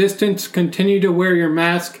social distance, continue to wear your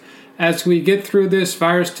mask as we get through this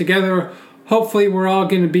virus together. Hopefully we're all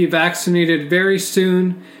going to be vaccinated very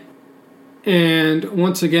soon. And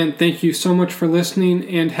once again, thank you so much for listening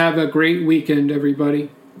and have a great weekend, everybody.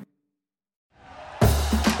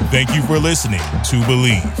 Thank you for listening to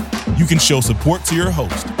Believe. You can show support to your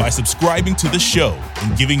host by subscribing to the show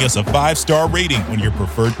and giving us a 5-star rating on your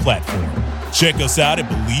preferred platform. Check us out at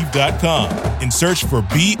Believe.com and search for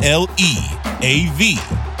BLEAV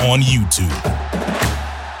on YouTube.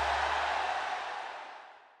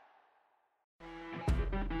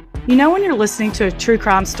 You know when you're listening to a true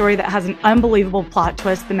crime story that has an unbelievable plot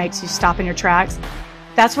twist that makes you stop in your tracks?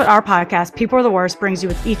 That's what our podcast, People Are the Worst, brings you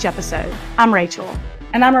with each episode. I'm Rachel.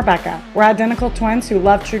 And I'm Rebecca. We're identical twins who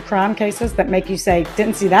love true crime cases that make you say,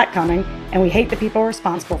 didn't see that coming, and we hate the people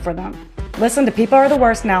responsible for them. Listen to People Are the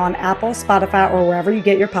Worst now on Apple, Spotify, or wherever you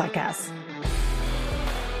get your podcasts.